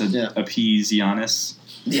do it to appease Giannis.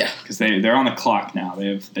 Yeah, because they're on the clock now.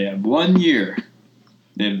 They have 1 year.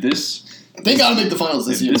 They have this. They got to make the finals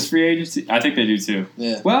this year. This free agency, I think they do too.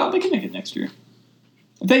 Yeah. Well, they can make it next year.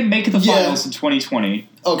 If they make the finals in 2020.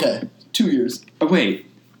 Okay, 2 years. Oh wait.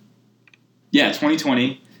 Yeah,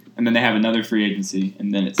 2020, and then they have another free agency,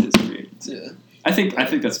 and then it's his free agency. Yeah. I think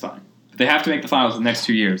that's fine. But they have to make the finals the next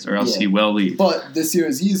 2 years, or else he will leave. But this year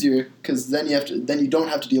is easier because then you don't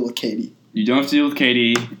have to deal with KD. You don't have to deal with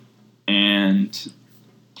KD, and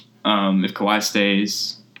if Kawhi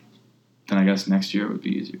stays, then I guess next year would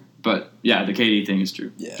be easier. But yeah, the KD thing is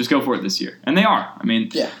true. Yeah. Just go for it this year, and they are.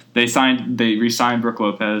 They re-signed Brook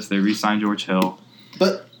Lopez, they re-signed George Hill.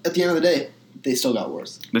 But at the end of the day, they still got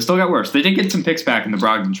worse. They did get some picks back in the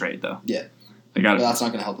Brogdon trade, though. Yeah. They got. But that's not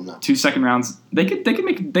going to help them now. 2 second rounds. They could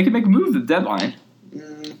make a move at the deadline.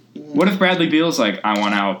 What if Bradley Beal's I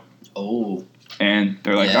want out? Oh. And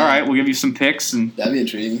they're all right, we'll give you some picks, and that'd be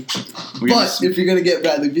intriguing. But if you're going to get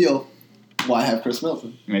Bradley Beal, why have Chris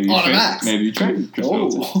Middleton? Maybe you trade Chris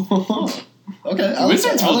Middleton. Okay.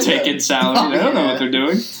 Wizards will take in salary. They don't know what they're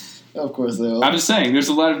doing. Of course they will. I'm just saying, there's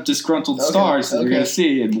a lot of disgruntled stars that you're going to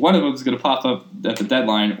see, and one of them is going to pop up at the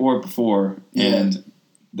deadline or before. Yeah. And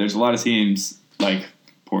there's a lot of teams like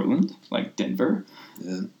Portland, like Denver,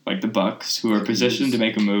 like the Bucks, who are positioned to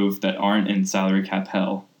make a move that aren't in salary cap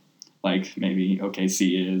hell, like maybe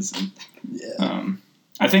OKC is. And,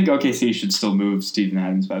 I think OKC should still move Steven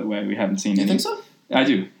Adams, by the way. We haven't seen Do you think so? I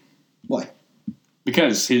do. Why?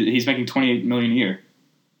 Because he's making $28 million a year.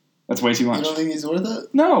 That's way too much. You don't think he's worth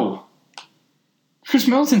it? No. Chris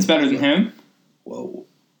Middleton's better than him. Whoa.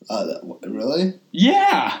 Really?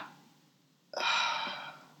 Yeah.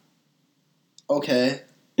 Okay.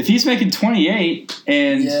 If he's making 28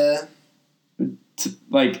 and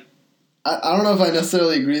like, I don't know if I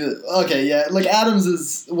necessarily agree that. Okay, yeah, like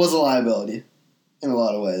Adams was a liability in a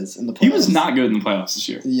lot of ways in the playoffs. He was not good in the playoffs this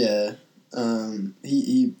year. Yeah.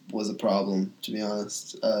 He was a problem, to be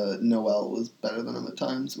honest. Noel was better than him at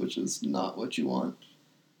times, which is not what you want.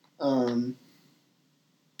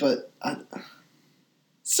 But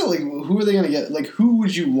still, like, who are they going to get? Like, who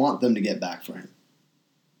would you want them to get back for him?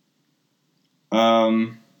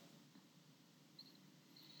 I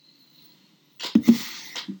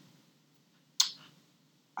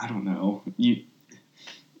don't know.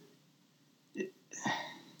 Because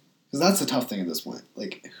that's the tough thing at this point.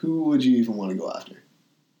 Like, who would you even want to go after?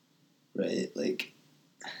 Right? Like,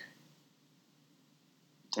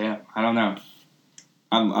 damn, I don't know.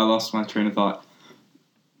 I lost my train of thought.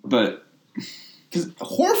 But because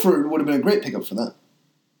Horford would have been a great pickup for them.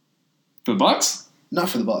 For the Bucks? Not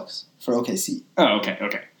for the Bucks. For OKC. Oh,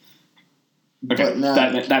 okay. But now,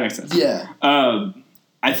 that makes sense. Yeah.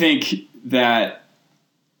 I think that.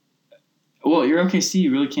 Well, your OKC,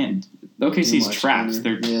 you really can't. The OKC's trapped.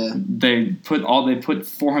 They put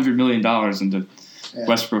 $400 million into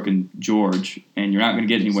Westbrook and George, and you're not going to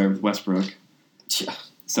get anywhere with Westbrook. Yeah.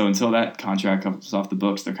 So until that contract comes off the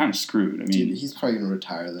books, they're kind of screwed. I mean, dude, he's probably going to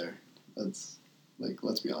retire there. That's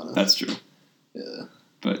let's be honest. That's true. Yeah.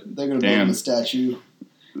 But they're going to build him a statue.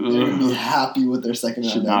 They're going to be happy with their second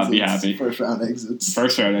round exits. Should not be happy. First round exits.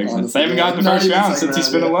 Honestly, they haven't gotten the first round since he's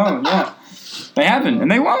been alone. Yeah. They haven't,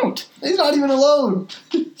 and they won't. He's not even alone.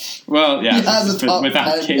 Well, yeah. He has a top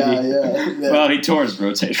without KD. guy, yeah. Well, he tore his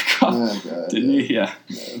rotator cuff. Oh, God, didn't he? Yeah.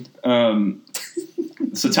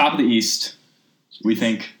 So top of the East, we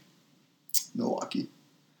think Milwaukee.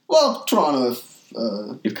 Well, Toronto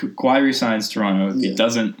if Kawhi resigns Toronto, if he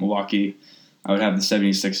doesn't, Milwaukee, I would have the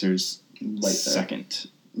 76ers second.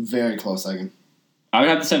 Very close second. I would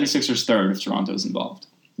have the 76ers third if Toronto's involved.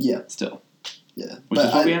 Yeah. Still. Yeah. Which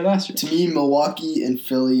is what we had last year. To me, Milwaukee and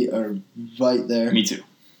Philly are right there. Me too.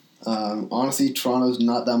 Honestly, Toronto's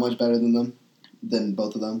not that much better than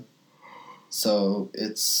both of them. So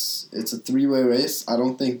it's a three-way race. I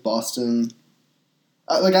don't think Boston.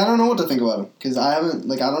 I don't know what to think about them because I don't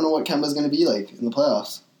know what Kemba's going to be like in the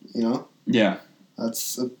playoffs. You know. Yeah.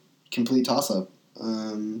 That's a complete toss-up.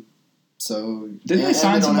 So didn't they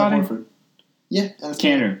sign somebody? Yeah,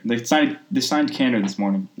 Cantor. They signed Cantor this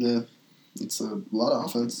morning. Yeah. It's a lot of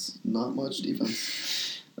offense, not much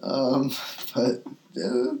defense. But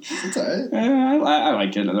it's all right. I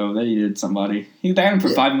like it though. They needed somebody. They had him for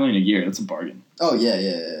 $5 million a year. That's a bargain. Oh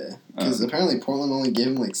yeah. Because apparently Portland only gave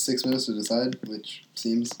him like 6 minutes to decide, which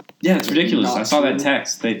seems it's ridiculous. I saw that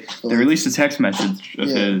text. They released a text message of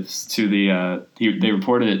his to the. They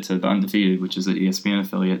reported it to the Undefeated, which is an ESPN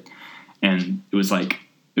affiliate, and it was a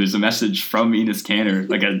message from Enes Kanter,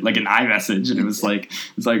 like an iMessage, and it was like,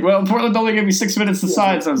 well, Portland only gave me 6 minutes to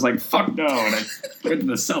decide, so I was like, fuck no, and I went to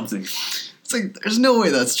the Celtics. It's like, there's no way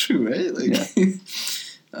that's true, right?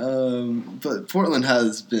 But Portland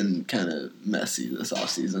has been kind of messy this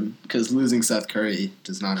offseason, because losing Seth Curry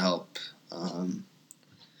does not help.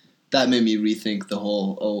 That made me rethink the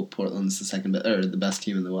whole, Portland's the best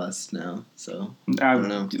team in the West now, so I don't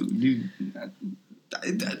know.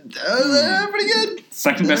 They're pretty good.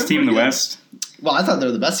 Second best team in the West. Well, I thought they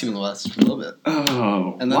were the best team in the West for a little bit.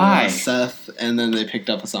 Oh, and then why? They lost Seth, and then they picked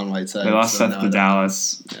up Hassan Whiteside. They lost Seth to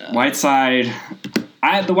Dallas. Yeah. Whiteside.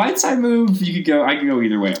 The Whiteside move, I could go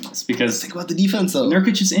either way on this because think about the defense though.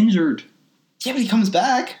 Nurkic is injured. Yeah, but he comes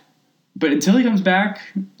back. But until he comes back,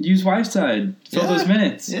 use Whiteside. Fill those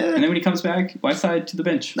minutes. Yeah. And then when he comes back, Whiteside to the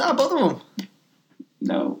bench. Nah, both of them.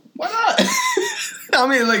 No. Why not? I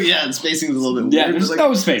mean, the spacing is a little bit weird. Yeah, there's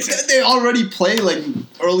no spacing. They already play,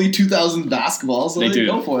 early 2000 basketball, so they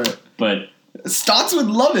go for it. But Stotts would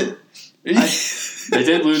love it. They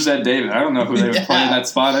did lose that David. I don't know who they were playing in that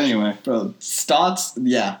spot anyway. Bro, Stotts,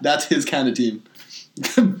 that's his kind of team.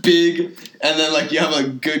 Big, and then, you have a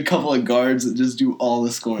good couple of guards that just do all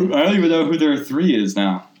the scoring. I don't even know who their 3 is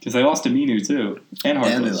now, because they lost to Aminu, too. And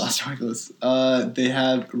Harkless. And they lost Harkless. They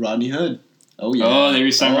have Rodney Hood. Oh, yeah. Oh, they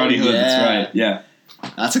re-signed Rodney Hood. That's right. Yeah.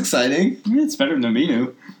 That's exciting. It's better than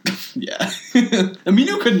Aminu. Yeah.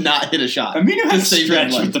 Aminu could not hit a shot. Aminu had a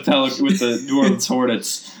stretch with the New Orleans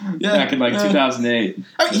Hornets back in 2008.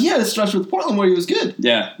 I mean, he had a stretch with Portland where he was good.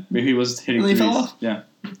 Yeah, maybe he was hitting threes. Fell off. Yeah,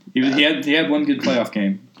 he had one good playoff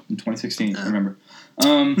game in 2016. I remember.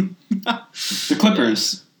 The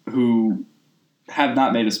Clippers, who have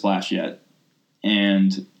not made a splash yet,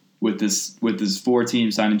 and with this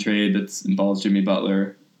 4-team sign and trade that involves Jimmy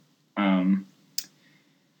Butler.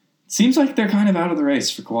 Seems like they're kind of out of the race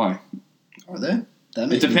for Kawhi. Are they?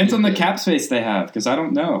 It depends on the cap space they have, because I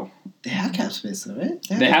don't know. They have cap space, though, right?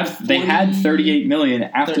 They had $38 million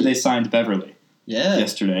after they signed Beverly.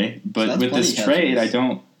 Yesterday, but so with this trade, I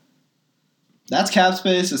don't. That's cap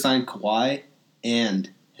space to sign Kawhi and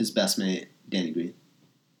his best mate Danny Green.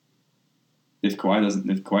 If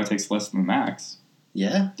Kawhi takes less than the max,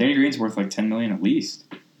 Danny Green's worth like $10 million at least.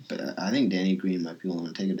 But I think Danny Green might be willing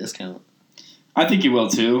to take a discount. I think he will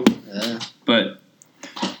too. Yeah. But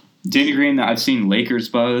Danny Green, I've seen Lakers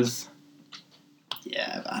buzz.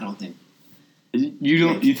 Yeah, I don't think.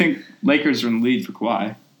 You think Lakers are in the lead for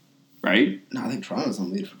Kawhi, right? No, I think Toronto's in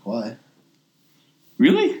the lead for Kawhi.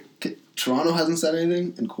 Really? Toronto hasn't said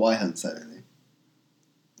anything, and Kawhi hasn't said anything.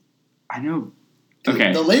 I know.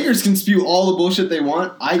 Okay. The Lakers can spew all the bullshit they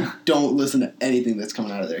want. I don't listen to anything that's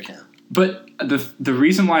coming out of their camp. But the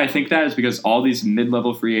reason why I think that is because all these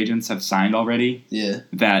mid-level free agents have signed already. Yeah.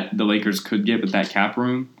 That the Lakers could get with that cap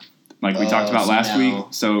room, like we talked about last week.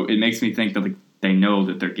 So it makes me think that they know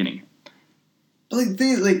that they're getting it. But the thing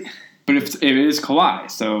is, but if it is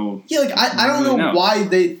Kawhi, so yeah, I don't really know why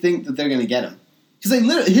they think that they're going to get him,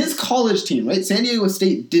 because his college team, right, San Diego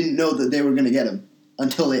State, didn't know that they were going to get him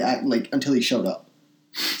until he showed up.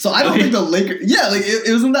 So I don't think the Lakers. Yeah,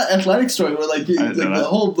 it wasn't that athletic story where the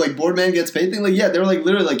whole board man gets paid thing. They were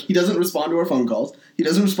literally he doesn't respond to our phone calls. He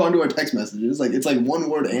doesn't respond to our text messages. It's one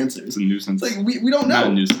word answers. It's a nuisance. We don't know. Not a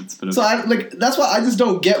nuisance, but so that's why I just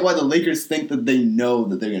don't get why the Lakers think that they know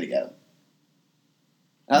that they're going to get him.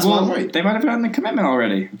 That's why I'm worried. They might have gotten the commitment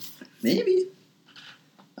already. Maybe.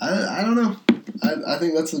 I don't know. I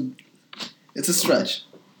think it's a stretch.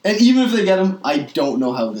 And even if they get him, I don't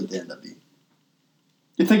know how good they end up being.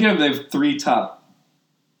 You're thinking of the 3 top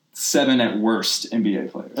 7 at worst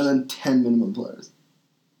NBA players. And then 10 minimum players.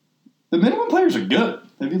 The minimum players are good.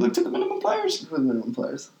 Have you looked at the minimum players? Who are the minimum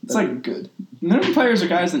players? It's good. Minimum players are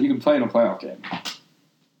guys that you can play in a playoff game.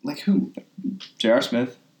 Like who? J.R.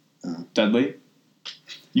 Smith. Dudley.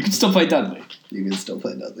 You can still play Dudley. You can still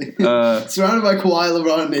play Dudley. Surrounded by Kawhi,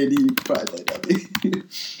 LeBron, and AD, you can probably play Dudley.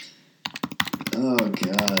 Oh,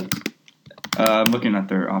 God. I'm looking at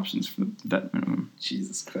their options for the vet minimum.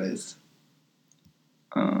 Jesus Christ.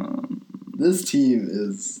 This team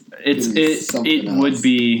is. It would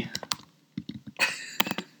be.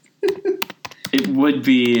 It would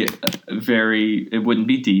be It wouldn't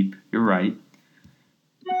be deep. You're right.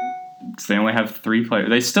 Because they only have 3 players.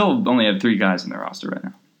 They still only have 3 guys in their roster right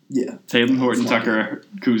now. Yeah. Tatum, Horton, Tucker,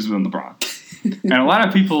 Kuzma, and LeBron. And a lot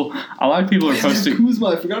of people are posting. Kuzma,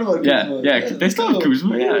 I forgot about Kuzma. Yeah, they still have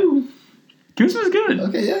Kuzma. Yeah. Kuzma's good.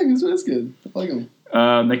 Okay, yeah, Kuzma's good. I like him.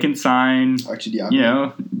 They can sign Archie Diaco. You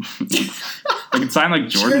know, they can sign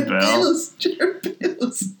Jordan Bell. Jared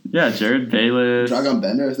Bayless. Yeah, Jared Bayless. Dragon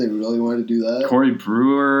Bender if they really wanted to do that. Corey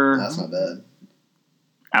Brewer. That's not bad.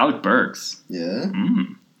 Alec Burks. Yeah.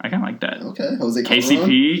 I kind of like that. Okay. Jose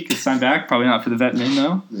KCP could sign back. Probably not for the vet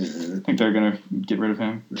minimum, though. Yeah. I think they're going to get rid of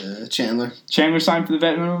him. Yeah. Chandler signed for the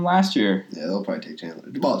vet minimum last year. Yeah, they'll probably take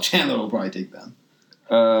Chandler. Well, Chandler will probably take them.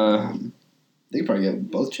 They could probably get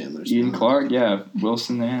both Chandlers. Ian Clark, yeah.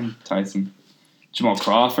 Wilson and Tyson. Jamal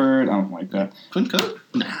Crawford, I don't like that. Quinn Cook?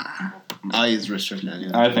 Nah. He's restricted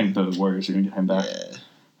anyway. I think the Warriors are going to get him back.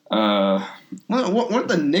 Yeah. Weren't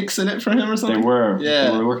the Knicks in it for him or something? They were. Yeah.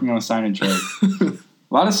 They were working on a sign and trade.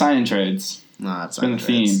 A lot of sign and trades. Nah, it's been the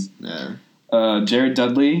theme. Yeah. Jared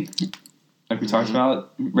Dudley, like we talked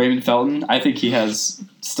about. Raymond Felton, I think he has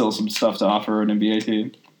still some stuff to offer an NBA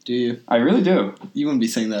team. Do you? I really do. You wouldn't be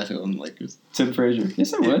saying that to on the Lakers. Tim Frazier.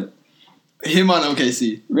 Yes, I would. Him on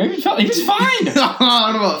OKC. Raymond Felton, he was fine.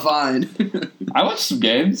 I don't know about fine. I watched some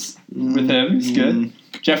games with him. He's good.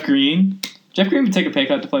 Jeff Green. Jeff Green would take a pay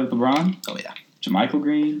cut to play with LeBron. Oh, yeah. JaMychal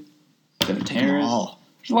Green. Devin Harris. All.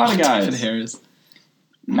 There's a lot of guys. Devin Harris.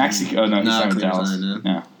 Maxi. Oh, no, he's signed with Dallas.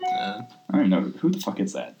 Yeah. I don't even know. Who the fuck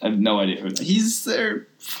is that? I have no idea who that is. He's their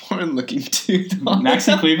foreign-looking dude.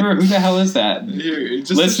 Maxi Kleber? Who the hell is that?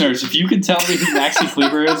 Listeners, if you could tell me who Maxi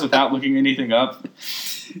Kleber is without looking anything up,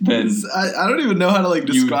 then I don't even know how to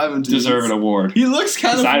describe him to you. Deserve an award. He looks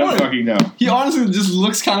kind of foreign. I don't fucking know. He honestly just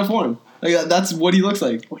looks kind of foreign. Like that's what he looks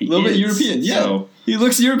like. Well, a little bit European. Yeah, so he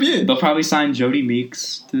looks European. They'll probably sign Jody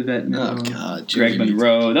Meeks to the vet. Oh God, Greg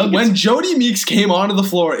Monroe. When Jody Meeks came onto the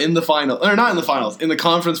floor in the final, or not in the finals, in the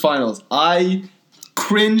conference finals, I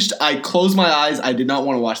cringed. I closed my eyes. I did not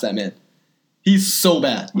want to watch that man. He's so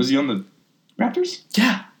bad. Was he on the Raptors?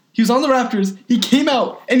 Yeah, he was on the Raptors. He came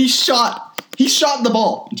out and he shot. He shot the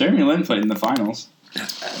ball. Jeremy Lin played in the finals.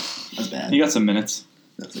 That's bad. He got some minutes.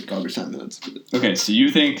 That's like garbage time minutes. Okay, so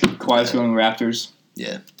you think Kawhi's going to the Raptors?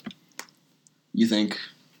 Yeah. You think?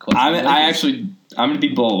 I'm going to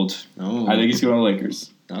be bold. Oh. I think he's going to the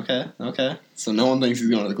Lakers. Okay. So no one thinks he's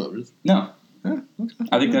going to the Clippers. No. Yeah, okay.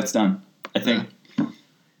 I think that's done. I think.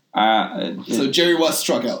 So Jerry West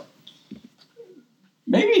struck out.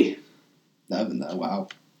 Maybe. Wow.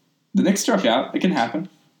 The Knicks struck out. It can happen.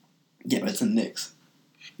 Yeah, but it's the Knicks.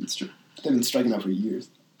 It's true. They've been striking out for years.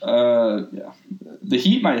 Yeah. The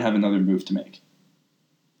Heat might have another move to make.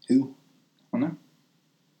 Who? I don't know.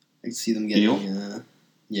 I can see them getting. Beal?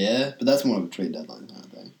 Yeah, but that's more of a trade deadline kind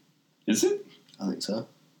of thing. Is it? I think so.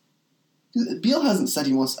 Beal hasn't said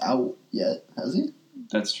he wants out yet, has he?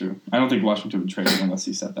 That's true. I don't think Washington would trade him unless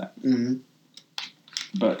he said that. Mm-hmm.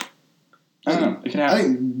 But I don't know. It can happen. I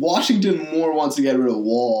think Washington more wants to get rid of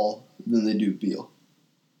Wall than they do Beal.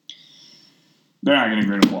 They're not going to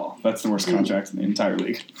get rid of Wall. That's the worst contract in the entire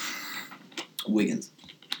league. Wiggins.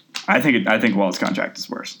 I think Wall's contract is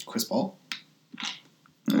worse. Chris Paul?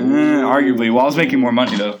 Arguably. Wall's making more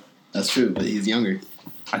money, though. That's true, but he's younger.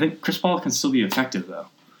 I think Chris Paul can still be effective, though.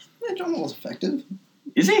 Yeah, John Wall's effective.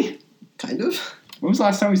 Is he? Kind of. When was the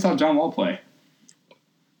last time we saw John Wall play?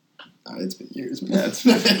 It's been years, man.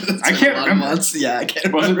 Yeah, I can't remember. Months. Yeah, I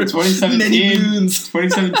can't remember. Was it the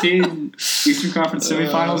 2017 Eastern Conference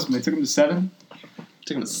semifinals when they took him to 7?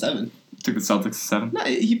 Took him to 7? Took the Celtics to 7? No,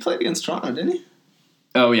 he played against Toronto, didn't he?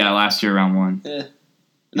 Oh, yeah, last year, round 1. Yeah.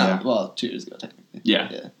 No, yeah. Well, 2 years ago, technically.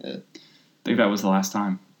 Yeah. I think that was the last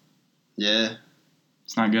time. Yeah.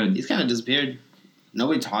 It's not good. He's kind of disappeared.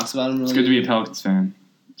 Nobody talks about him really. It's good to be a Pelicans fan.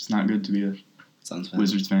 It's not good to be a Suns fan.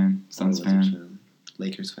 Wizards fan. Suns fan.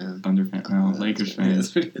 Lakers fan. Thunder fan. No, Lakers fan. Yeah,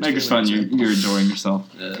 Lakers fan, you're enjoying yourself.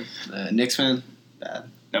 Knicks fan? Bad.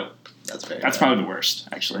 No. That's very That's bad. probably the worst,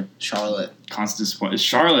 actually. Constant disappointment.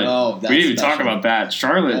 Charlotte. Oh, we didn't even talk about that.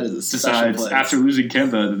 Charlotte decides, after losing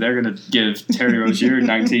Kemba, that they're going to give Terry Rozier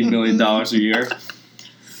 $19 million a year.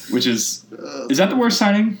 Which is that the worst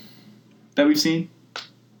signing that we've seen?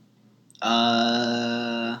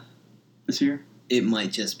 This year? It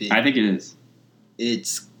might just be. I think it is.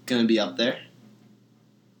 It's going to be up there.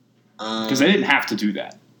 Because they didn't have to do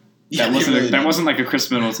that. That wasn't like a Chris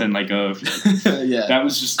Middleton, like a... yeah. That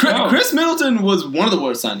was just... Chris Middleton was one of the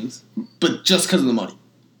worst signings, but just because of the money.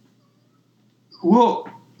 Well,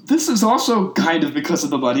 this is also kind of because of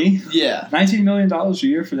the money. Yeah. $19 million a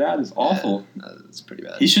year for that is awful. Yeah, that's pretty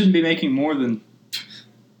bad. He shouldn't be making more than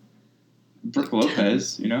Brook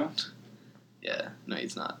Lopez, you know? Yeah, no,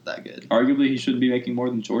 he's not that good. Arguably, he shouldn't be making more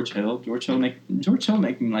than George Hill. George Hill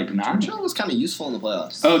making like 9. George Hill was kind of useful in the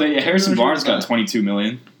playoffs. Oh, Harrison Barnes got $22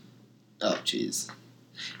 million. Oh, jeez.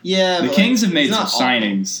 Yeah, the Kings have made some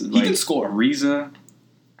signings. He can score. Ariza.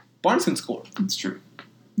 Barnes can score. It's true.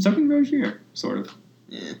 So can Rozier, sort of.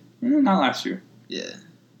 Yeah. Not last year. Yeah.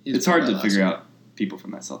 It's hard to figure out people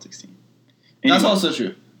from that Celtics team. Anyway, that's also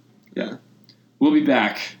true. Yeah. We'll be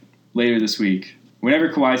back later this week.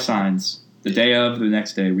 Whenever Kawhi signs, the day of, the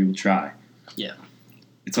next day, we will try. Yeah.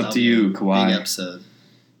 It's up to you, Kawhi. Big episode.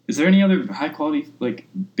 Is there any other high-quality, like,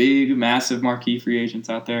 big, massive marquee free agents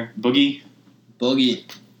out there? Boogie?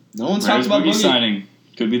 No one's talked about Boogie signing.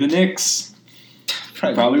 Could be the Knicks.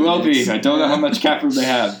 Probably will be. I don't know how much cap room they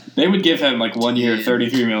have. They would give him, like, 1 year,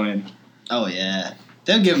 $33 million. Oh, yeah.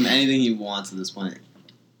 They'll give him anything he wants at this point.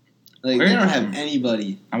 Like, they don't have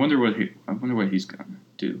anybody. I wonder what he's going to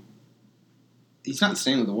do. He's not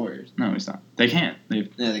staying with the Warriors. No, he's not. They can't.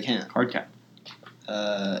 They can't. Hard cap.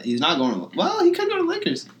 He's not going to... Well, he could go to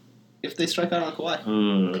Lakers if they strike out on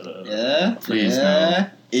Kawhi. Yeah. Please, no.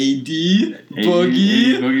 AD,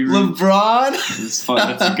 Boogie, LeBron.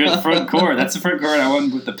 That's a good front court. That's the front court I won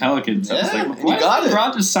with the Pelicans. Yeah, I was like, why did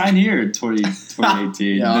LeBron just sign here in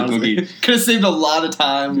 2018? Yeah, Boogie could have saved a lot of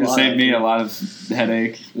time. Could have saved me a lot of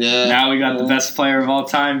headache. Yeah. Now we got the best player of all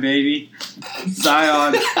time, baby.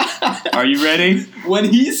 Zion. Are you ready? When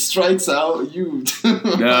he strikes out, you...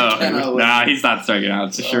 Nah, he's not striking out.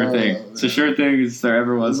 It's a sure thing. It's a sure thing as there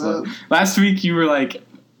ever was one. Last week you were like...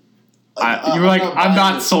 I'm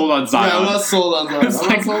not sold on Zion. Yeah, I'm not sold on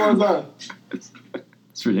Zion.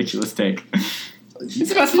 It's a ridiculous take. He's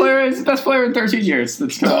the best player. He's the best player in 13 years.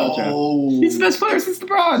 Let's go. He's the best player since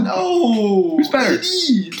LeBron. No. Who's better? AD.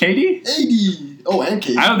 KD? AD. Oh, and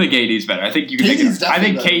KD. I don't think AD's better. I think you can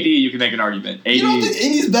KD you can make an argument. AD, you don't think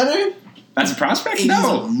AD's better? As a prospect? AD's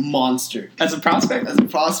No. a monster. As a prospect? As a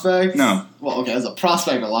prospect? No. Well, okay, as a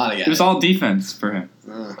prospect, a lot of guys. It was all defense for him.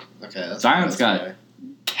 Okay. Zion's got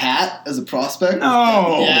Cat as a prospect?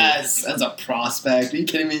 No. Yes, as a prospect. Are you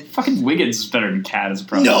kidding me? Fucking Wiggins is better than Cat as a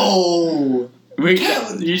prospect. No.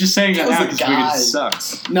 You're just saying that now because Wiggins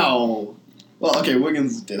sucks. No. Well, okay,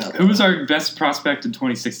 Wiggins did have. Who was our best prospect in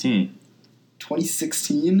 2016?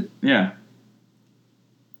 2016? Yeah.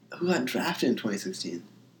 Who got drafted in 2016?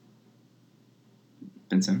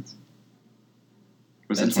 Ben Simmons.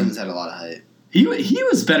 Ben Simmons had a lot of hype. He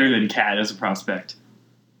was better than Cat as a prospect.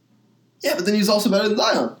 Yeah, but then he was also better than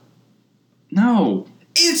Zion. No.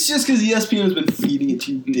 It's just because ESPN has been feeding it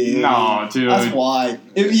to you daily. No, dude. That's why.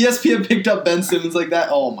 If ESPN picked up Ben Simmons like that,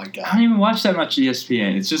 oh my god. I don't even watch that much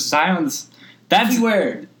ESPN. It's just Zion's. That's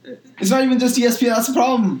everywhere. It's not even just ESPN. That's the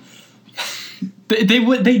problem.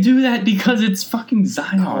 They do that because it's fucking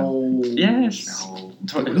Zion. No. Yes. No.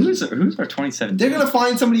 Who's our 2017? They're gonna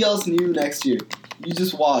find somebody else new next year. You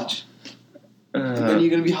just watch. And then you're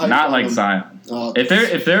gonna be hyped. Not like them. Zion. Oh, if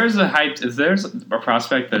there's a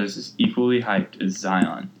prospect that is equally hyped as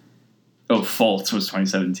Zion. Oh, Fultz was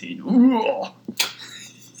 2017.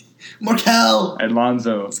 Markel and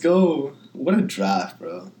Lonzo. Let's go. What a draft,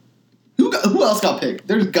 bro. Who else got picked?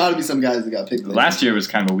 There's got to be some guys that got picked. Last year was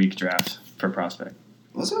kind of a weak draft for prospect.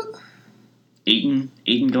 Was it?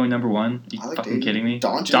 Ayton going number 1. Are you fucking kidding me?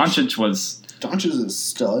 Doncic is a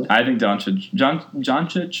stud. I think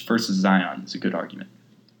Doncic versus Zion is a good argument.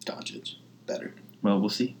 Doncic better. Well, we'll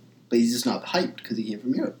see. But he's just not hyped because he came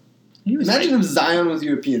from Europe. Imagine if Zion was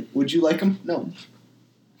European. Would you like him? No.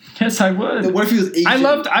 Yes, I would. Then what if he was Asian? I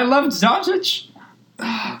loved Doncic.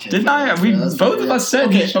 Okay, didn't I? Both of us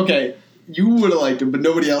said. Okay. You would have liked him, but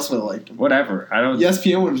nobody else would have liked him. Whatever. I don't.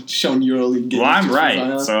 ESPN would have shown EuroLeague games. Well, I'm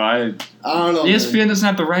right, so I don't know. ESPN doesn't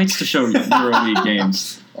have the rights to show EuroLeague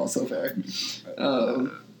games. Also fair.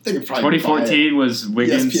 2014 was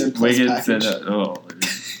Wiggins and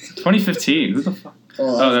 2015. Who the fuck?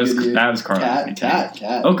 That was Carl. Cat.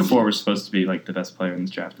 Okafor was supposed to be like the best player in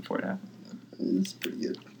this draft before it happened. It's pretty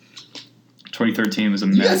good. 2013 was a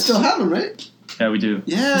mess. You guys still have him, right? Yeah, we do.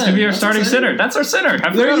 Yeah. It's gonna be our starting center. That's our center.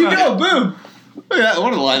 There you go. Boom. Look at that.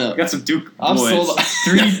 What a lineup. We got some Duke I'm boys. sold.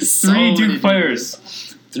 Three Duke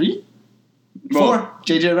players. 3? 4.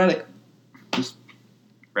 J.J. Redick.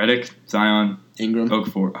 Redick, Zion, Ingram.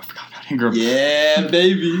 Okafor. I forgot about Ingram. Yeah,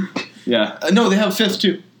 baby. Yeah. No, they have 5th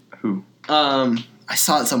too. Who? I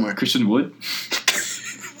saw it somewhere. Christian Wood?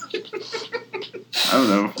 I don't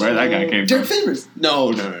know where that guy came Derek from. Favors.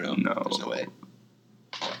 No. No. There's no way.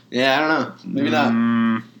 Yeah, I don't know. Maybe not.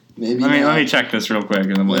 Maybe let me check this real quick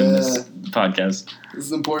and then we'll end this podcast. This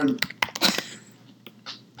is important.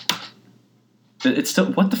 It's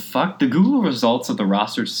still what the fuck? The Google results of the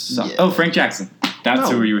roster suck. Yeah. Oh, Frank Jackson.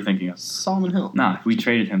 That's who you were thinking of. Solomon Hill. Nah, we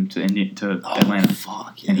traded him to Atlanta.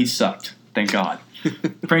 Fuck, yeah. And he sucked. Thank God.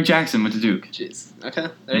 Frank Jackson went to Duke. Jeez. Okay.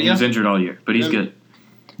 He was injured all year, but he's good.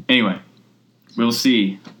 Anyway, we'll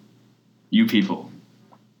see you people,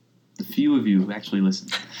 the few of you who actually listen,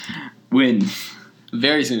 when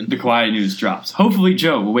very soon the quiet news drops. Hopefully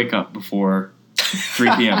Joe will wake up before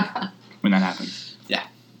 3 p.m. when that happens. Yeah.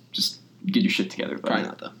 Just get your shit together. Probably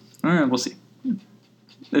not, though. We'll see.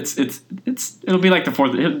 It'll be like the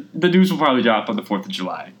 4th. The news will probably drop on the 4th of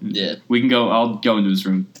July. Yeah. I'll go into his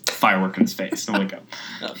room, firework in his face, and wake up.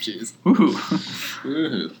 Oh, jeez. Woohoo.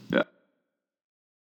 Woohoo. Yeah.